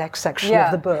 which is the next section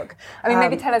of the book. I mean,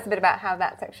 maybe tell us a bit about how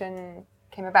that section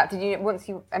came about. Did you, once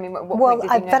you, I mean, what well,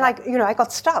 point did you know I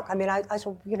got stuck. I mean, I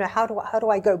thought, you know, how do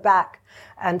I go back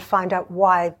and find out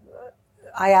why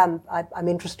I'm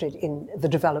interested in the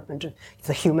development of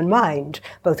the human mind,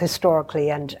 both historically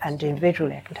and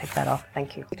individually. I can take that off,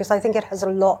 thank you. Because I think it has a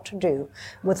lot to do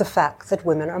with the fact that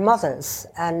women are mothers,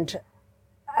 and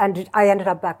I ended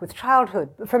up back with childhood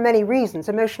for many reasons,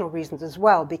 emotional reasons as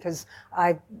well, because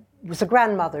I was a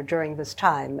grandmother during this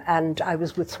time, and I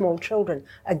was with small children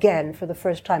again for the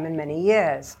first time in many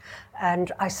years.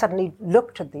 And I suddenly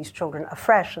looked at these children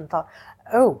afresh and thought,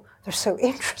 oh, they're so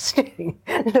interesting.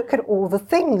 Look at all the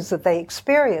things that they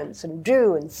experience and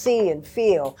do and see and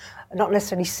feel. Not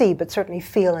necessarily see, but certainly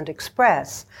feel and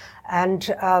express.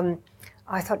 And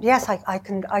I thought, yes,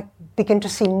 I begin to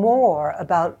see more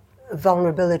about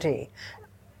vulnerability.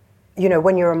 You know,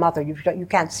 when you're a mother, you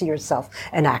can't see yourself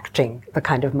enacting the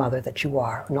kind of mother that you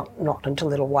are, not until a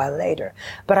little while later.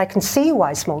 But I can see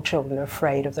why small children are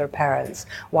afraid of their parents,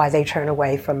 why they turn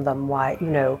away from them, why, you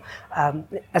know,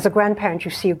 as a grandparent,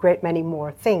 you see a great many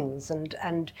more things,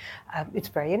 and it's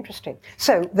very interesting.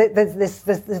 So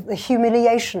the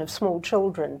humiliation of small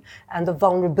children and the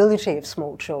vulnerability of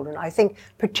small children, I think,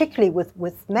 particularly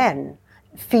with men,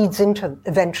 feeds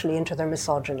eventually into their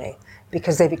misogyny,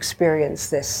 because they've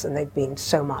experienced this and they've been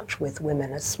so much with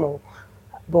women as small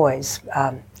boys,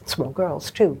 small girls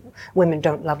too. Women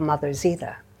don't love mothers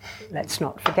either, let's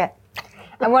not forget.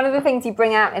 And one of the things you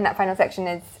bring out in that final section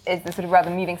is the sort of rather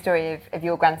moving story of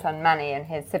your grandson Manny and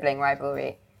his sibling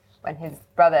rivalry when his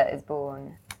brother is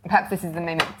born. Perhaps this is the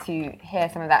moment to hear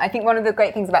some of that. I think one of the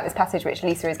great things about this passage, which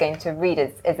Lisa is going to read,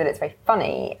 is that it's very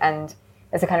funny, and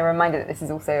As a kind of reminder that this is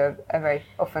also a very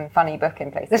often funny book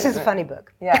in places. This is a funny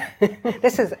book. Yeah.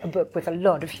 This is a book with a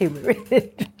lot of humour in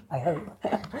it, I hope.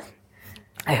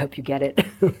 I hope you get it.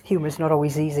 Humour is not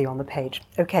always easy on the page.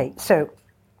 Okay, so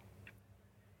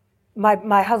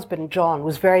my husband, John,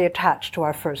 was very attached to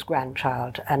our first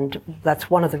grandchild, and that's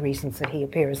one of the reasons that he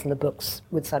appears in the books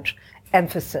with such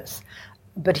emphasis.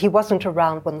 But he wasn't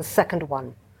around when the second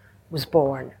one was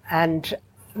born, and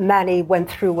Manny went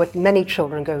through what many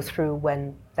children go through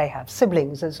when they have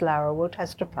siblings, as Lara will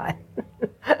testify.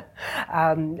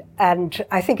 And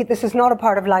I think this is not a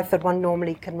part of life that one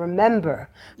normally can remember,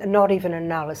 not even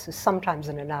analysis, sometimes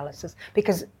an analysis,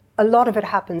 because a lot of it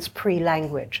happens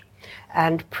pre-language,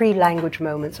 and pre-language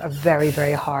moments are very,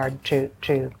 very hard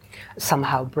to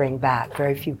somehow bring back.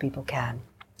 Very few people can.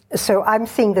 So I'm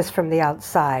seeing this from the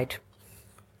outside.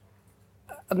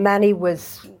 Manny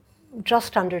was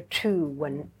just under two,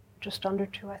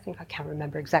 I think, I can't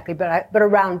remember exactly, but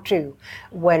around 2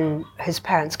 when his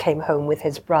parents came home with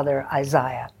his brother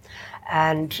Isaiah.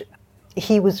 And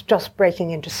he was just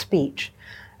breaking into speech.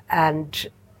 And,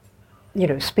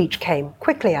 speech came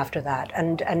quickly after that.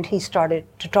 And he started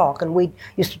to talk, and we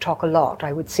used to talk a lot.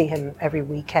 I would see him every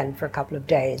weekend for a couple of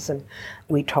days, and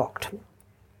we talked.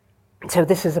 So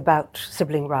this is about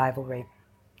sibling rivalry.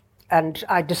 And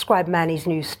I describe Manny's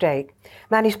new state.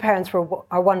 Manny's parents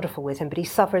are wonderful with him, but he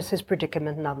suffers his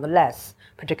predicament nonetheless,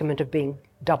 predicament of being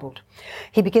doubled.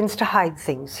 He begins to hide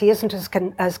things. He isn't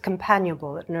as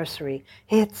companionable at nursery.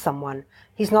 He hits someone.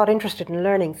 He's not interested in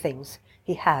learning things.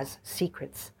 He has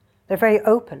secrets. They're very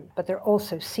open, but they're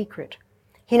also secret.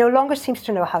 He no longer seems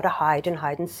to know how to hide in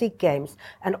hide-and-seek games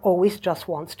and always just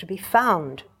wants to be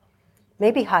found.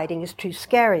 Maybe hiding is too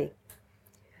scary.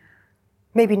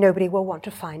 Maybe nobody will want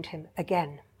to find him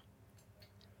again.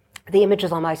 The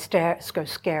images on my stairs go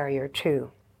scarier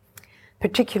too,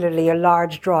 particularly a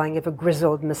large drawing of a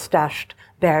grizzled, mustached,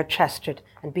 bare-chested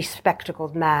and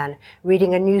bespectacled man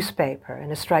reading a newspaper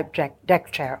in a striped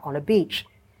deck chair on a beach.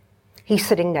 He's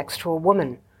sitting next to a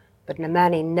woman, but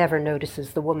Manny never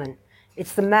notices the woman.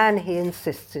 It's the man he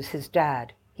insists is his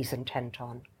dad he's intent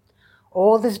on.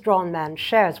 All this drawn man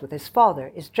shares with his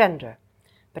father is gender,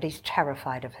 but he's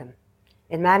terrified of him.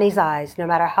 In Manny's eyes, no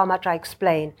matter how much I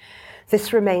explain,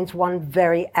 this remains one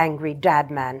very angry dad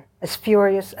man, as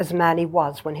furious as Manny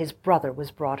was when his brother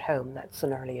was brought home. That's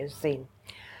an earlier scene.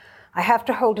 I have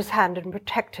to hold his hand and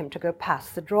protect him to go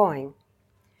past the drawing.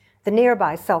 The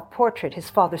nearby self-portrait his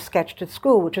father sketched at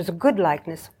school, which is a good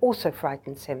likeness, also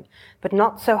frightens him, but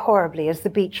not so horribly as the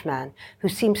beach man, who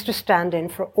seems to stand in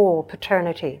for all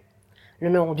paternity. Le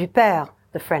nom du père,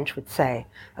 the French would say,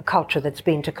 a culture that's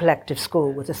been to collective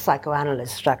school with the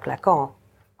psychoanalyst Jacques Lacan.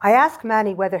 I ask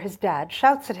Manny whether his dad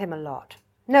shouts at him a lot.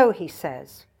 No, he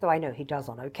says, though I know he does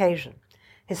on occasion.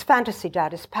 His fantasy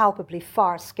dad is palpably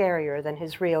far scarier than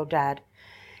his real dad.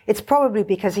 It's probably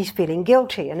because he's feeling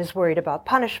guilty and is worried about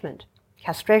punishment.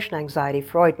 Castration anxiety,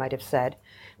 Freud might have said,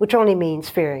 which only means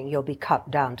fearing you'll be cut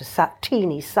down to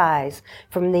teeny size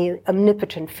from the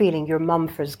omnipotent feeling your mum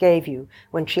first gave you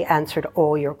when she answered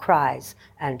all your cries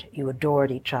and you adored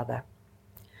each other.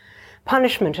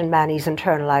 Punishment in Manny's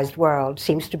internalized world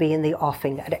seems to be in the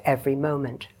offing at every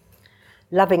moment.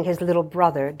 Loving his little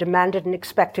brother, demanded and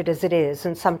expected as it is,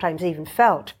 and sometimes even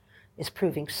felt, is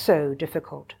proving so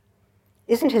difficult.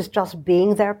 Isn't his just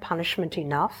being there punishment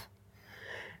enough?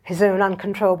 His own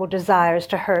uncontrollable desires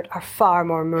to hurt are far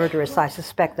more murderous, I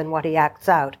suspect, than what he acts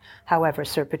out, however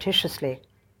surreptitiously.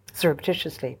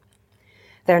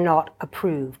 They're not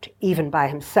approved, even by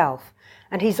himself,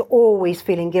 and he's always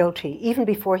feeling guilty, even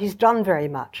before he's done very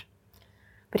much.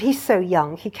 But he's so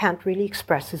young, he can't really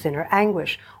express his inner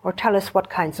anguish or tell us what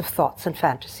kinds of thoughts and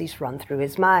fantasies run through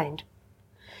his mind.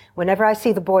 Whenever I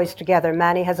see the boys together,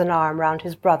 Manny has an arm round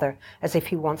his brother as if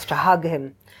he wants to hug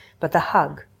him, but the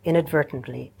hug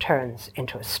inadvertently turns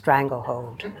into a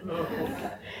stranglehold.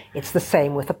 It's the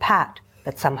same with a pat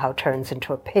that somehow turns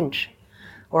into a pinch,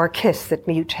 or a kiss that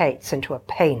mutates into a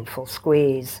painful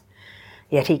squeeze.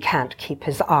 Yet he can't keep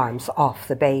his arms off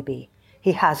the baby.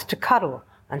 He has to cuddle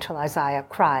until Isaiah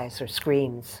cries or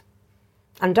screams.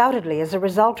 Undoubtedly, as a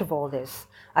result of all this,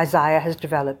 Isaiah has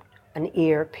developed an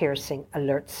ear-piercing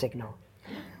alert signal.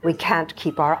 We can't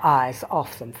keep our eyes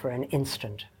off them for an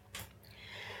instant.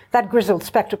 That grizzled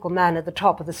spectacled man at the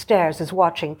top of the stairs is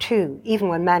watching too, even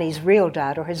when Manny's real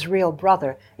dad or his real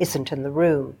brother isn't in the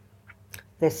room.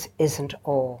 This isn't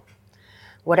all.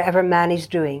 Whatever Manny's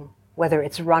doing, whether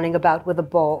it's running about with the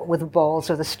balls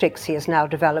or the sticks he has now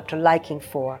developed a liking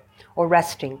for, or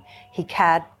resting, he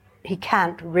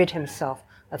can't rid himself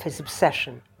of his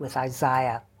obsession with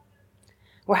Isaiah.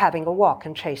 We're having a walk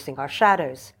and chasing our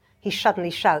shadows. he suddenly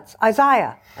shouts,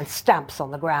 "Isaiah!" and stamps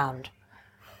on the ground.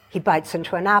 He bites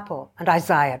into an apple, and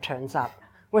Isaiah turns up.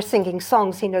 We're singing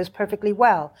songs he knows perfectly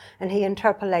well, and he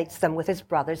interpolates them with his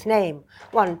brother's name.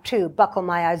 1, 2, buckle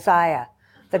my Isaiah,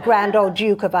 the grand old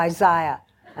Duke of Isaiah,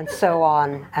 and so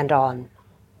on and on.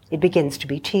 It begins to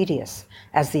be tedious,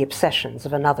 as the obsessions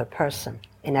of another person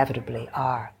inevitably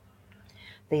are.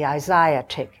 The Isaiah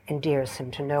tic endears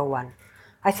him to no one.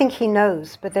 I think he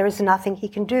knows, but there is nothing he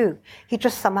can do. He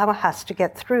just somehow has to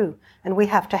get through, and we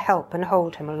have to help and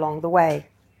hold him along the way.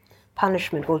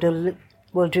 Punishment will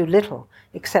do little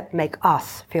except make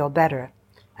us feel better,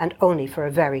 and only for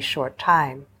a very short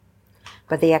time.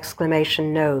 But the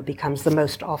exclamation "no" becomes the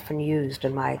most often used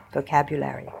in my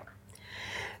vocabulary.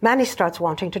 Manny starts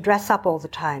wanting to dress up all the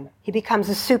time. He becomes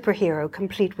a superhero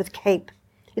complete with cape.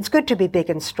 It's good to be big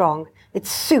and strong. It's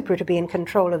super to be in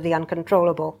control of the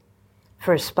uncontrollable.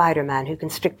 For a Spider-Man who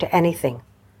can stick to anything,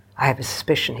 I have a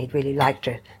suspicion he'd really like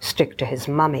to stick to his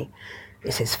mummy,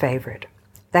 is his favorite.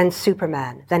 Then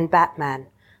Superman, then Batman,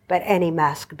 but any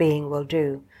mask being will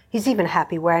do. He's even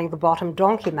happy wearing the bottom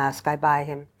donkey mask I buy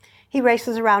him. He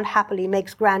races around happily,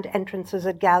 makes grand entrances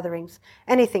at gatherings.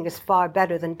 Anything is far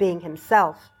better than being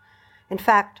himself. In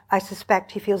fact, I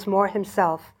suspect he feels more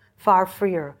himself, far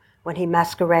freer, when he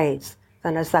masquerades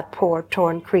than as that poor,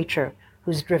 torn creature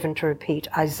who's driven to repeat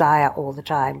Isaiah all the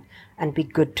time and be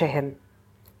good to him.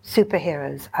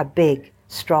 Superheroes are big,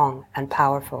 strong, and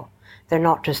powerful. They're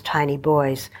not just tiny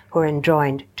boys who are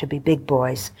enjoined to be big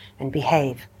boys and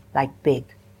behave like big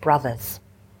brothers.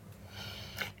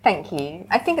 Thank you.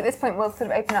 I think at this point we'll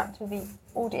sort of open up to the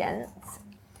audience.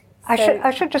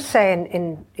 I should just say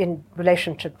in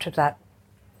relation to that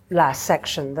last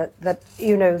section that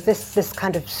you know this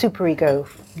kind of superego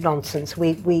nonsense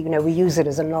we use it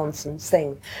as a nonsense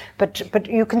thing, but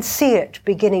you can see it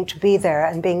beginning to be there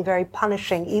and being very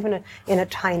punishing even in a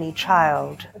tiny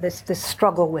child. This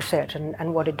struggle with it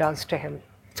and what it does to him.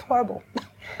 It's horrible.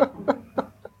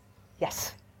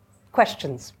 Yes.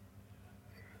 Questions?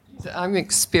 I'm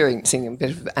experiencing a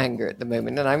bit of anger at the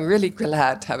moment, and I'm really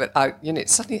glad to have it out. You know,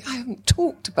 suddenly I haven't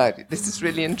talked about it. This is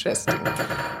really interesting.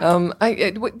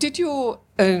 Did your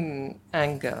own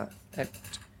anger at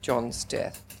John's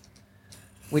death,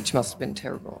 which must have been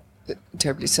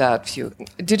terribly sad for you,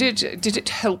 did it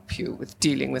help you with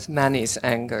dealing with Manny's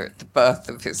anger at the birth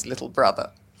of his little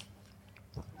brother?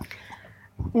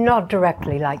 Not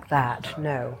directly like that,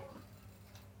 no.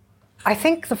 I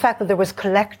think the fact that there was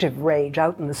collective rage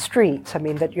out in the streets, I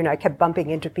mean, that, I kept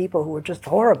bumping into people who were just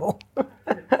horrible,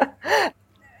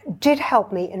 did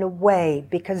help me in a way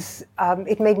because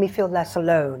it made me feel less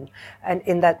alone. And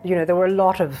in that, there were a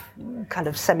lot of kind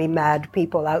of semi-mad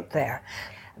people out there.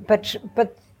 But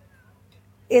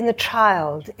in the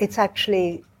child, it's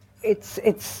actually, it's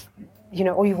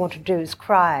all you want to do is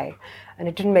cry. And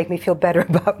it didn't make me feel better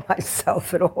about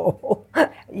myself at all.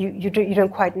 You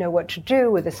don't quite know what to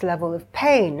do with this level of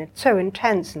pain. It's so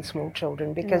intense in small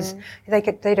children because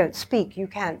they don't speak. You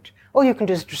can't. All you can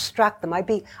do is distract them. I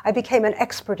became an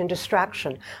expert in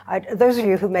distraction. Those of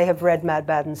you who may have read Mad,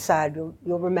 Bad and Sad,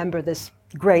 you'll remember this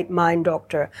great mind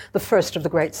doctor, the first of the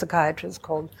great psychiatrists,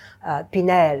 called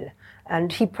Pinel.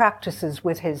 And he practices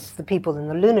with the people in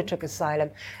the lunatic asylum.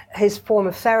 His form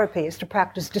of therapy is to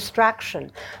practice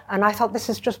distraction. And I thought, this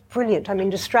is just brilliant. I mean,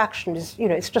 distraction is,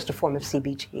 it's just a form of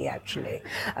CBT, actually,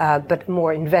 but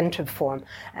more inventive form.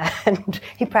 And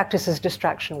he practices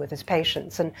distraction with his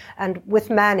patients. And with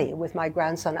Manny, with my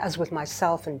grandson, as with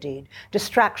myself, indeed,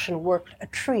 distraction worked a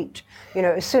treat.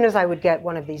 As soon as I would get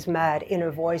one of these mad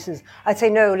inner voices, I'd say,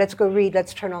 no, let's go read,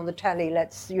 let's turn on the telly,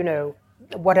 let's,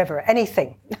 whatever,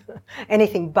 anything,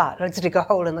 anything but. Let's dig a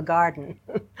hole in the garden.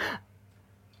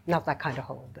 Not that kind of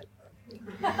hole, but.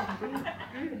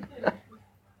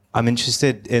 I'm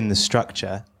interested in the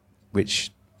structure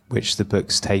which the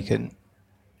book's taken.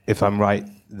 If I'm right,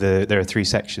 there are 3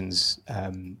 sections,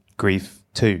 grief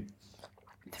 2.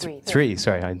 3,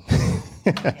 sorry.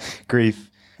 Grief.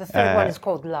 The third one is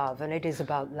called love, and it is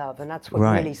about love, and that's what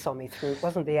really saw me through. It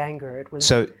wasn't the anger, it was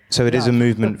So it love. Is a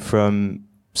movement from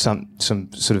some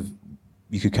sort of,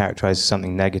 you could characterize as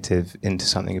something negative into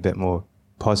something a bit more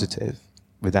positive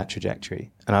with that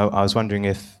trajectory. And I was wondering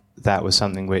if that was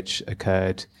something which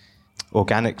occurred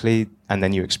organically and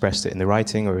then you expressed it in the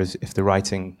writing, or if the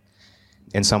writing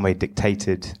in some way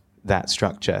dictated that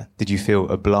structure. Did you feel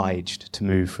obliged to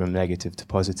move from negative to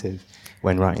positive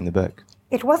when writing the book?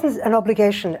 It wasn't an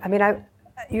obligation. I mean,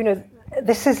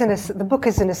 the book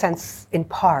is in a sense, in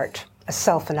part, a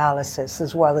self-analysis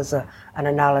as well as an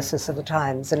analysis of the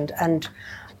times. And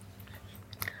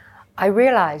I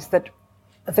realized that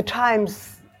the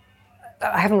times,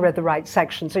 I haven't read the right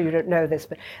section, so you don't know this,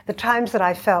 but the times that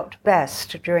I felt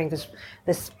best during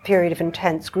this period of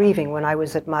intense grieving when I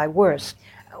was at my worst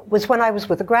was when I was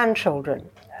with the grandchildren,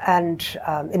 and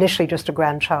initially just a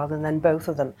grandchild and then both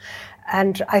of them.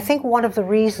 And I think one of the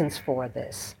reasons for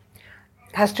this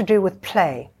has to do with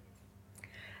play.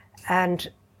 And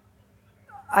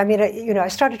I mean, I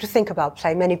started to think about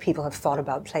play. Many people have thought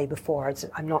about play before.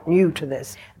 I'm not new to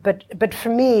this. But for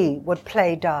me, what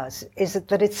play does is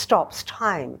that it stops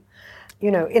time.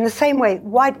 In the same way,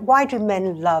 why do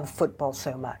men love football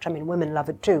so much? I mean, women love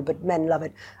it too, but men love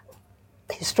it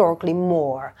historically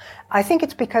more. I think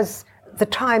it's because the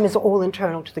time is all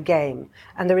internal to the game,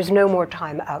 and there is no more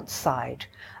time outside.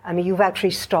 I mean, you've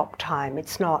actually stopped time.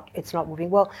 It's not moving.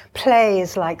 Well, play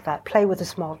is like that. Play with a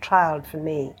small child for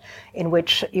me, in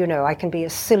which I can be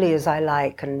as silly as I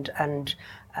like and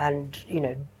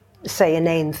say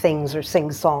inane things or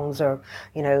sing songs or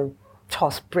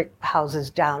toss brick houses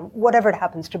down, whatever it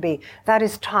happens to be. That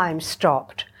is time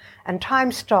stopped, and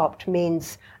time stopped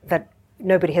means that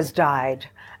nobody has died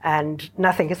and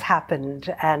nothing has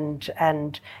happened,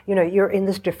 and you're in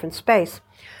this different space.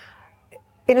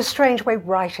 In a strange way,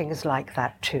 writing is like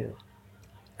that too.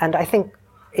 And I think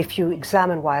if you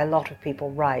examine why a lot of people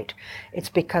write, it's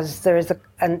because there is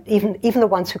and even the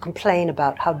ones who complain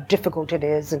about how difficult it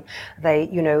is and they,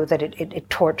 that it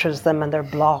tortures them and they're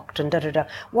blocked and da-da-da.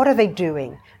 What are they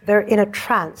doing? They're in a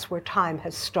trance where time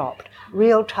has stopped.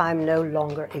 Real time no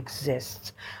longer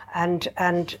exists. And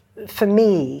for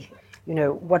me,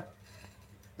 what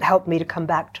helped me to come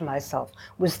back to myself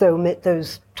was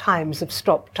those times of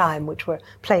stopped time, which were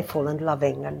playful and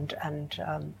loving and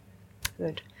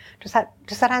good. Does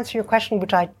that answer your question?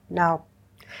 Which I now.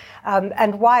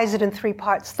 And why is it in 3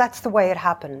 parts? That's the way it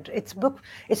happened. It's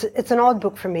an odd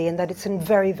book for me in that it's in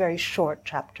very, very short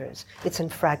chapters. It's in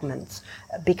fragments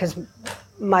because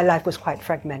my life was quite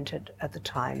fragmented at the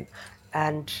time,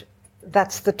 and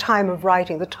that's the time of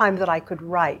writing. The time that I could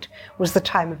write was the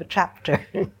time of a chapter.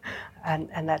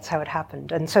 And that's how it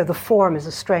happened. And so the form is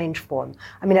a strange form.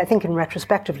 I mean, I think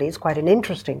retrospectively it's quite an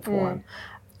interesting form,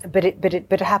 but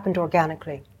it happened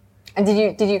organically. And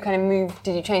did you kind of move?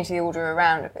 Did you change the order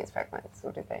around of those fragments,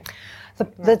 or did they?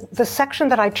 The section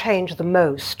that I changed the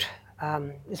most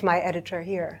is my editor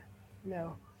here.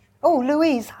 No. Oh,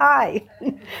 Louise, hi.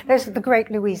 There's the great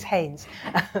Louise Haynes.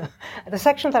 The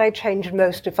section that I changed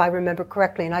most, if I remember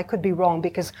correctly, and I could be wrong,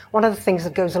 because one of the things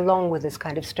that goes along with this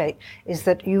kind of state is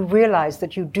that you realize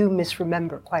that you do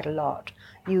misremember quite a lot.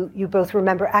 You both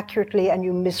remember accurately and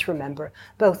you misremember,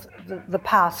 both the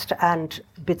past and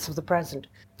bits of the present.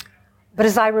 But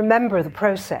as I remember the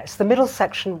process, the middle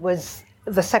section was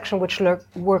the section which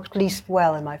worked least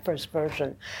well in my first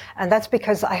version. And that's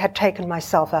because I had taken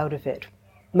myself out of it.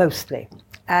 Mostly.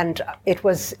 And it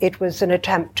was an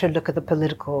attempt to look at the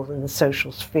political and the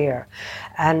social sphere.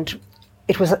 And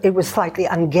it was slightly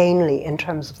ungainly in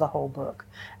terms of the whole book.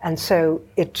 And so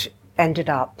it ended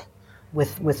up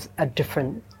with a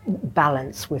different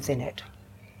balance within it.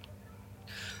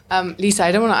 Lisa,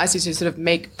 I don't want to ask you to sort of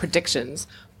make predictions,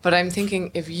 but I'm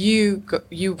thinking if you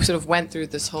sort of went through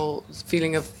this whole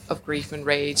feeling of grief and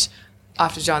rage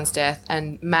after John's death,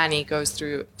 and Manny goes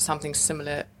through something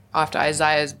similar after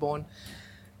Isaiah is born,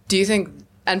 do you think,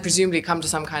 and presumably come to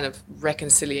some kind of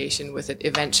reconciliation with it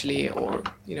eventually, or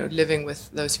living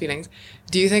with those feelings,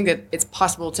 do you think that it's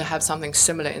possible to have something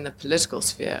similar in the political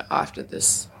sphere after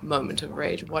this moment of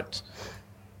rage? What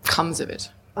comes of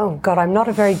it? Oh God, I'm not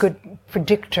a very good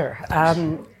predictor.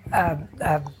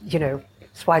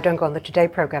 That's why I don't go on the Today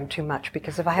program too much,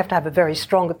 because if I have to have a very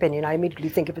strong opinion, I immediately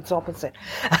think of its opposite.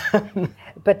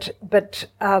 But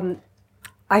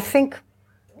I think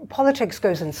politics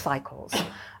goes in cycles.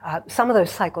 Some of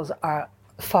those cycles are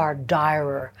far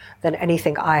direr than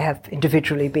anything I have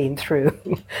individually been through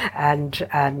and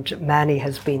Manny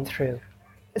has been through.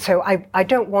 So I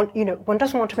don't want, one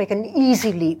doesn't want to make an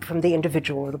easy leap from the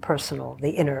individual or the personal, the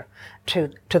inner,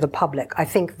 to the public. I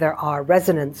think there are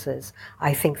resonances.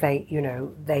 I think they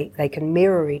can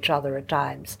mirror each other at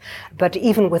times. But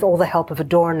even with all the help of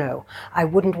Adorno, I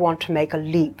wouldn't want to make a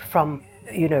leap from,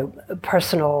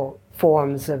 personal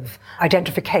forms of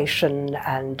identification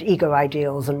and ego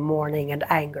ideals and mourning and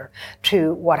anger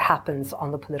to what happens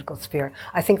on the political sphere.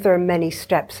 I think there are many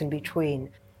steps in between.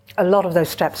 A lot of those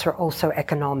steps are also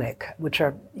economic, which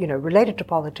are, related to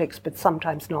politics, but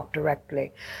sometimes not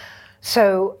directly.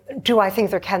 So do I think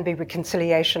there can be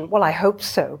reconciliation? Well, I hope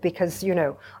so, because,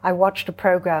 I watched a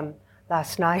program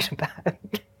last night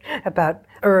about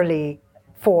early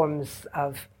forms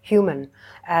of human,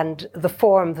 and the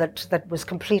form that was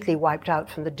completely wiped out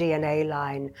from the DNA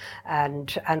line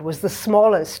and was the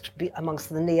smallest amongst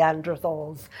the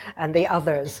Neanderthals and the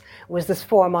others was this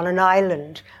form on an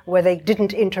island where they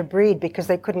didn't interbreed because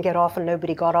they couldn't get off and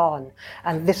nobody got on.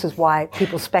 And this is why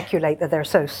people speculate that they're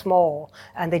so small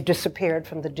and they disappeared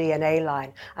from the DNA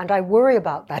line. And I worry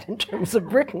about that in terms of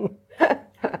Britain.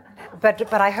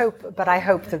 But I hope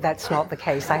that that's not the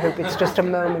case. I hope it's just a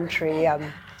momentary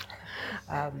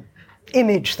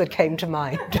image that came to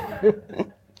mind.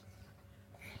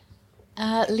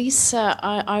 Lisa,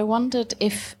 I wondered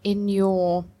if in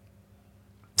your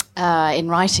in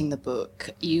writing the book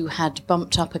you had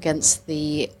bumped up against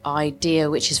the idea,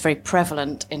 which is very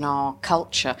prevalent in our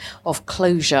culture, of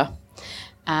closure,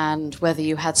 and whether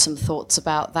you had some thoughts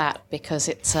about that, because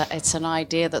it's an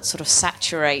idea that sort of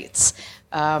saturates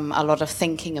a lot of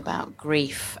thinking about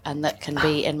grief, and that can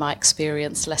be, in my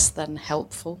experience, less than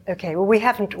helpful. Okay, well, we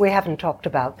haven't talked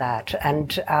about that,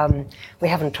 and we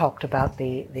haven't talked about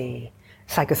the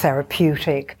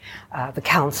psychotherapeutic, the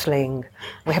counselling.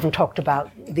 We haven't talked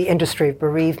about the industry of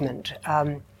bereavement,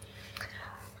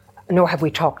 nor have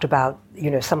we talked about,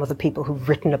 some of the people who've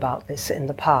written about this in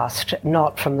the past,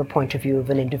 not from the point of view of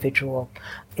an individual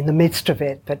in the midst of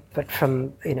it, but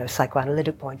from,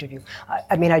 psychoanalytic point of view.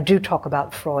 I do talk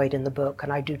about Freud in the book,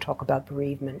 and I do talk about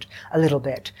bereavement a little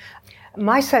bit.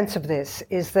 My sense of this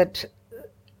is that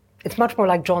it's much more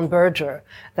like John Berger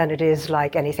than it is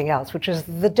like anything else, which is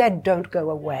the dead don't go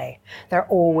away. They're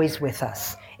always with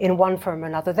us in one form or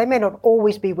another. They may not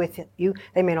always be with you.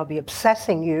 They may not be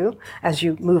obsessing you as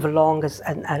you move along,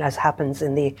 as happens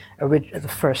in the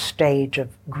first stage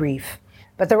of grief.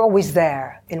 But they're always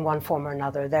there in one form or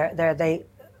another.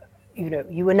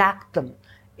 You enact them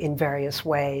in various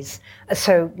ways.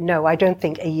 So no, I don't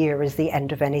think a year is the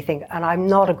end of anything. And I'm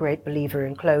not a great believer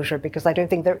in closure, because I don't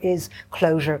think there is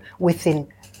closure within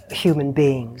human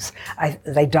beings.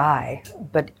 They die,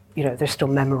 but there's still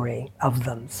memory of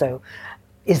them. So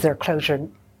is there closure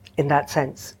in that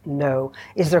sense? No.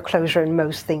 Is there closure in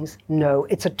most things? No.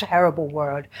 It's a terrible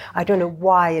word. I don't know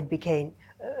why it became,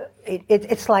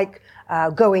 it's like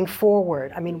going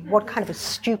forward. What kind of a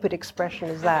stupid expression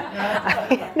is that?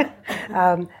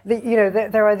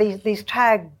 There are these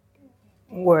tag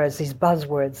words, these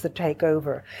buzzwords that take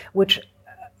over, which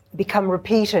become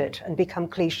repeated and become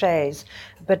cliches,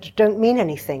 but don't mean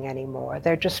anything anymore.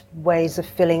 They're just ways of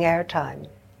filling airtime.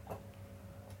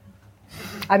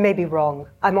 I may be wrong.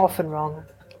 I'm often wrong.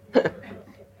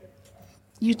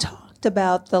 You talked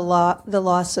about the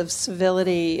loss of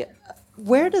civility.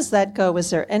 Where does that go? Is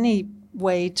there any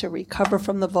way to recover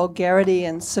from the vulgarity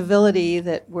and civility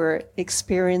that we're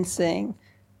experiencing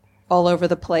all over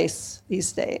the place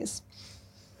these days?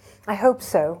 I hope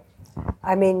so.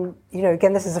 Again,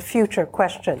 this is a future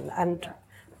question, and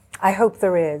I hope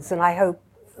there is, and I hope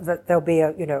that there'll be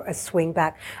a swing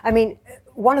back.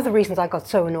 One of the reasons I got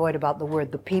so annoyed about the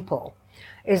word "the people"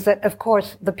 is that, of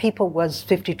course, the people was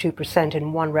 52%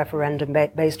 in one referendum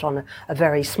based on a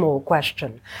very small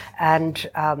question. And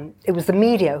it was the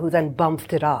media who then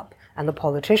bumped it up, and the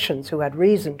politicians who had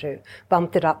reason to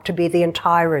bumped it up to be the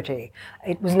entirety.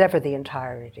 It was never the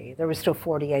entirety. There was still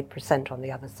 48% on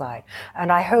the other side.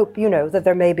 And I hope, that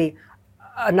there may be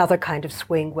another kind of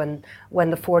swing when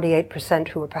the 48%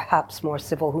 who are perhaps more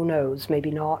civil, who knows, maybe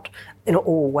not, in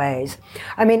all ways.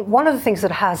 One of the things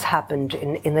that has happened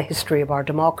in the history of our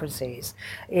democracies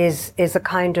is a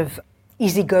kind of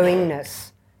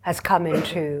easygoingness has come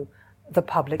into the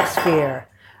public sphere,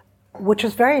 which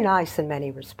is very nice in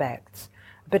many respects,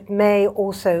 but may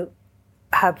also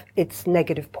have its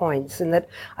negative points, in that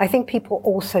I think people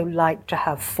also like to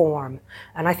have form,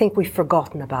 and I think we've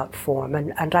forgotten about form,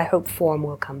 and I hope form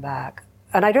will come back.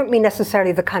 And I don't mean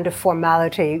necessarily the kind of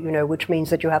formality, which means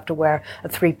that you have to wear a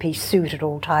three-piece suit at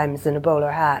all times and a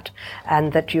bowler hat,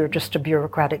 and that you're just a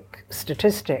bureaucratic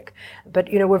statistic. But,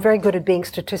 we're very good at being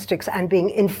statistics and being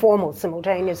informal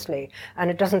simultaneously, and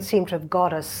it doesn't seem to have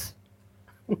got us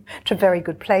to very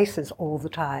good places all the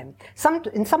time.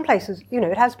 In some places,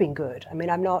 it has been good.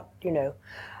 I'm not,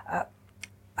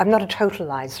 I'm not a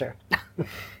totalizer.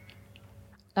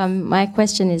 My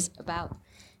question is about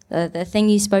the thing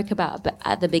you spoke about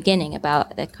at the beginning,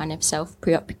 about the kind of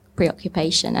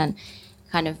self-preoccupation and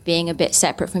kind of being a bit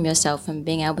separate from yourself and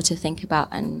being able to think about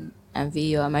and view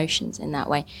your emotions in that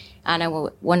way. And I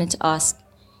wanted to ask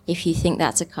if you think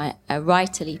that's a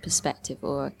writerly perspective,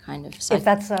 or a kind of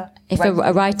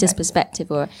a writer's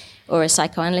perspective, or a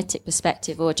psychoanalytic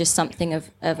perspective, or just something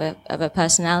of a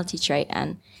personality trait,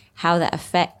 and how that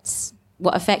affects,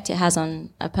 what effect it has on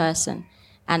a person,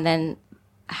 and then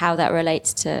how that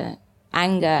relates to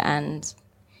anger and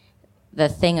the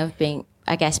thing of being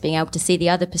able to see the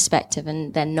other perspective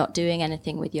and then not doing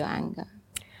anything with your anger?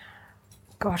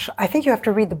 Gosh, I think you have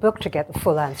to read the book to get the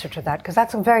full answer to that, because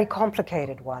that's a very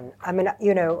complicated one. I mean,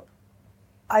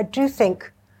 I do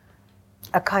think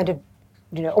a kind of,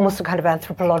 almost a kind of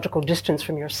anthropological distance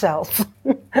from yourself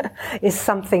is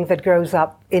something that grows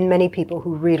up in many people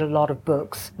who read a lot of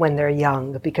books when they're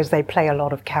young, because they play a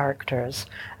lot of characters.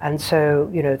 And so,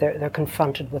 they're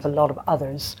confronted with a lot of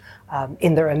others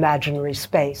in their imaginary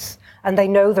space. And they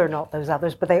know they're not those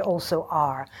others, but they also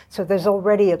are. So there's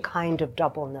already a kind of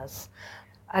doubleness.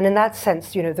 And in that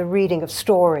sense, the reading of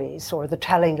stories or the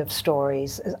telling of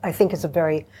stories, I think, is a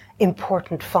very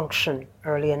important function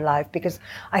early in life, because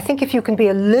I think if you can be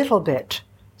a little bit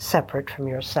separate from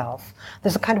yourself,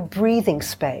 there's a kind of breathing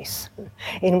space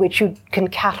in which you can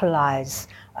catalyze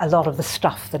a lot of the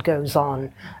stuff that goes on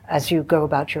as you go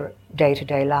about your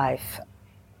day-to-day life.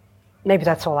 Maybe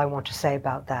that's all I want to say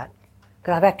about that,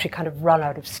 because I've actually kind of run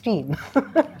out of steam.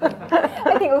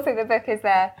 I think also the book is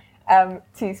there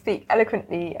to speak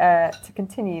eloquently to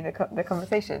continue the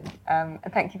conversation. And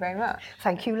thank you very much.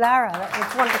 Thank you, Lara. That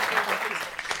was wonderful.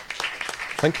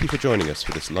 Thank you for joining us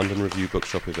for this London Review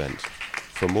Bookshop event.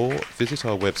 For more, visit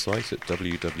our website at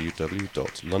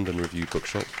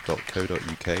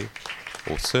www.londonreviewbookshop.co.uk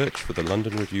or search for the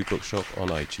London Review Bookshop on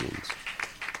iTunes.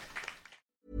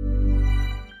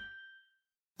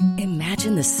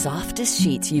 Imagine the softest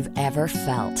sheets you've ever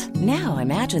felt. Now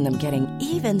imagine them getting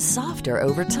even softer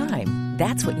over time.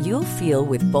 That's what you'll feel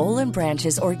with Boll &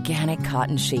 Branch's organic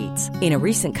cotton sheets. In a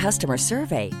recent customer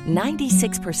survey,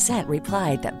 96%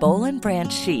 replied that Boll &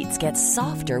 Branch sheets get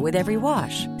softer with every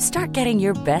wash. Start getting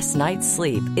your best night's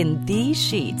sleep in these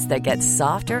sheets that get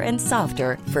softer and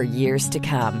softer for years to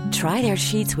come. Try their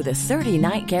sheets with a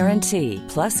 30-night guarantee.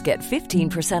 Plus, get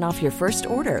 15% off your first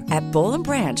order at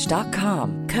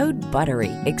bollandbranch.com. Code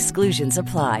BUTTERY. Exclusions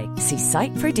apply. See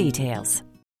site for details.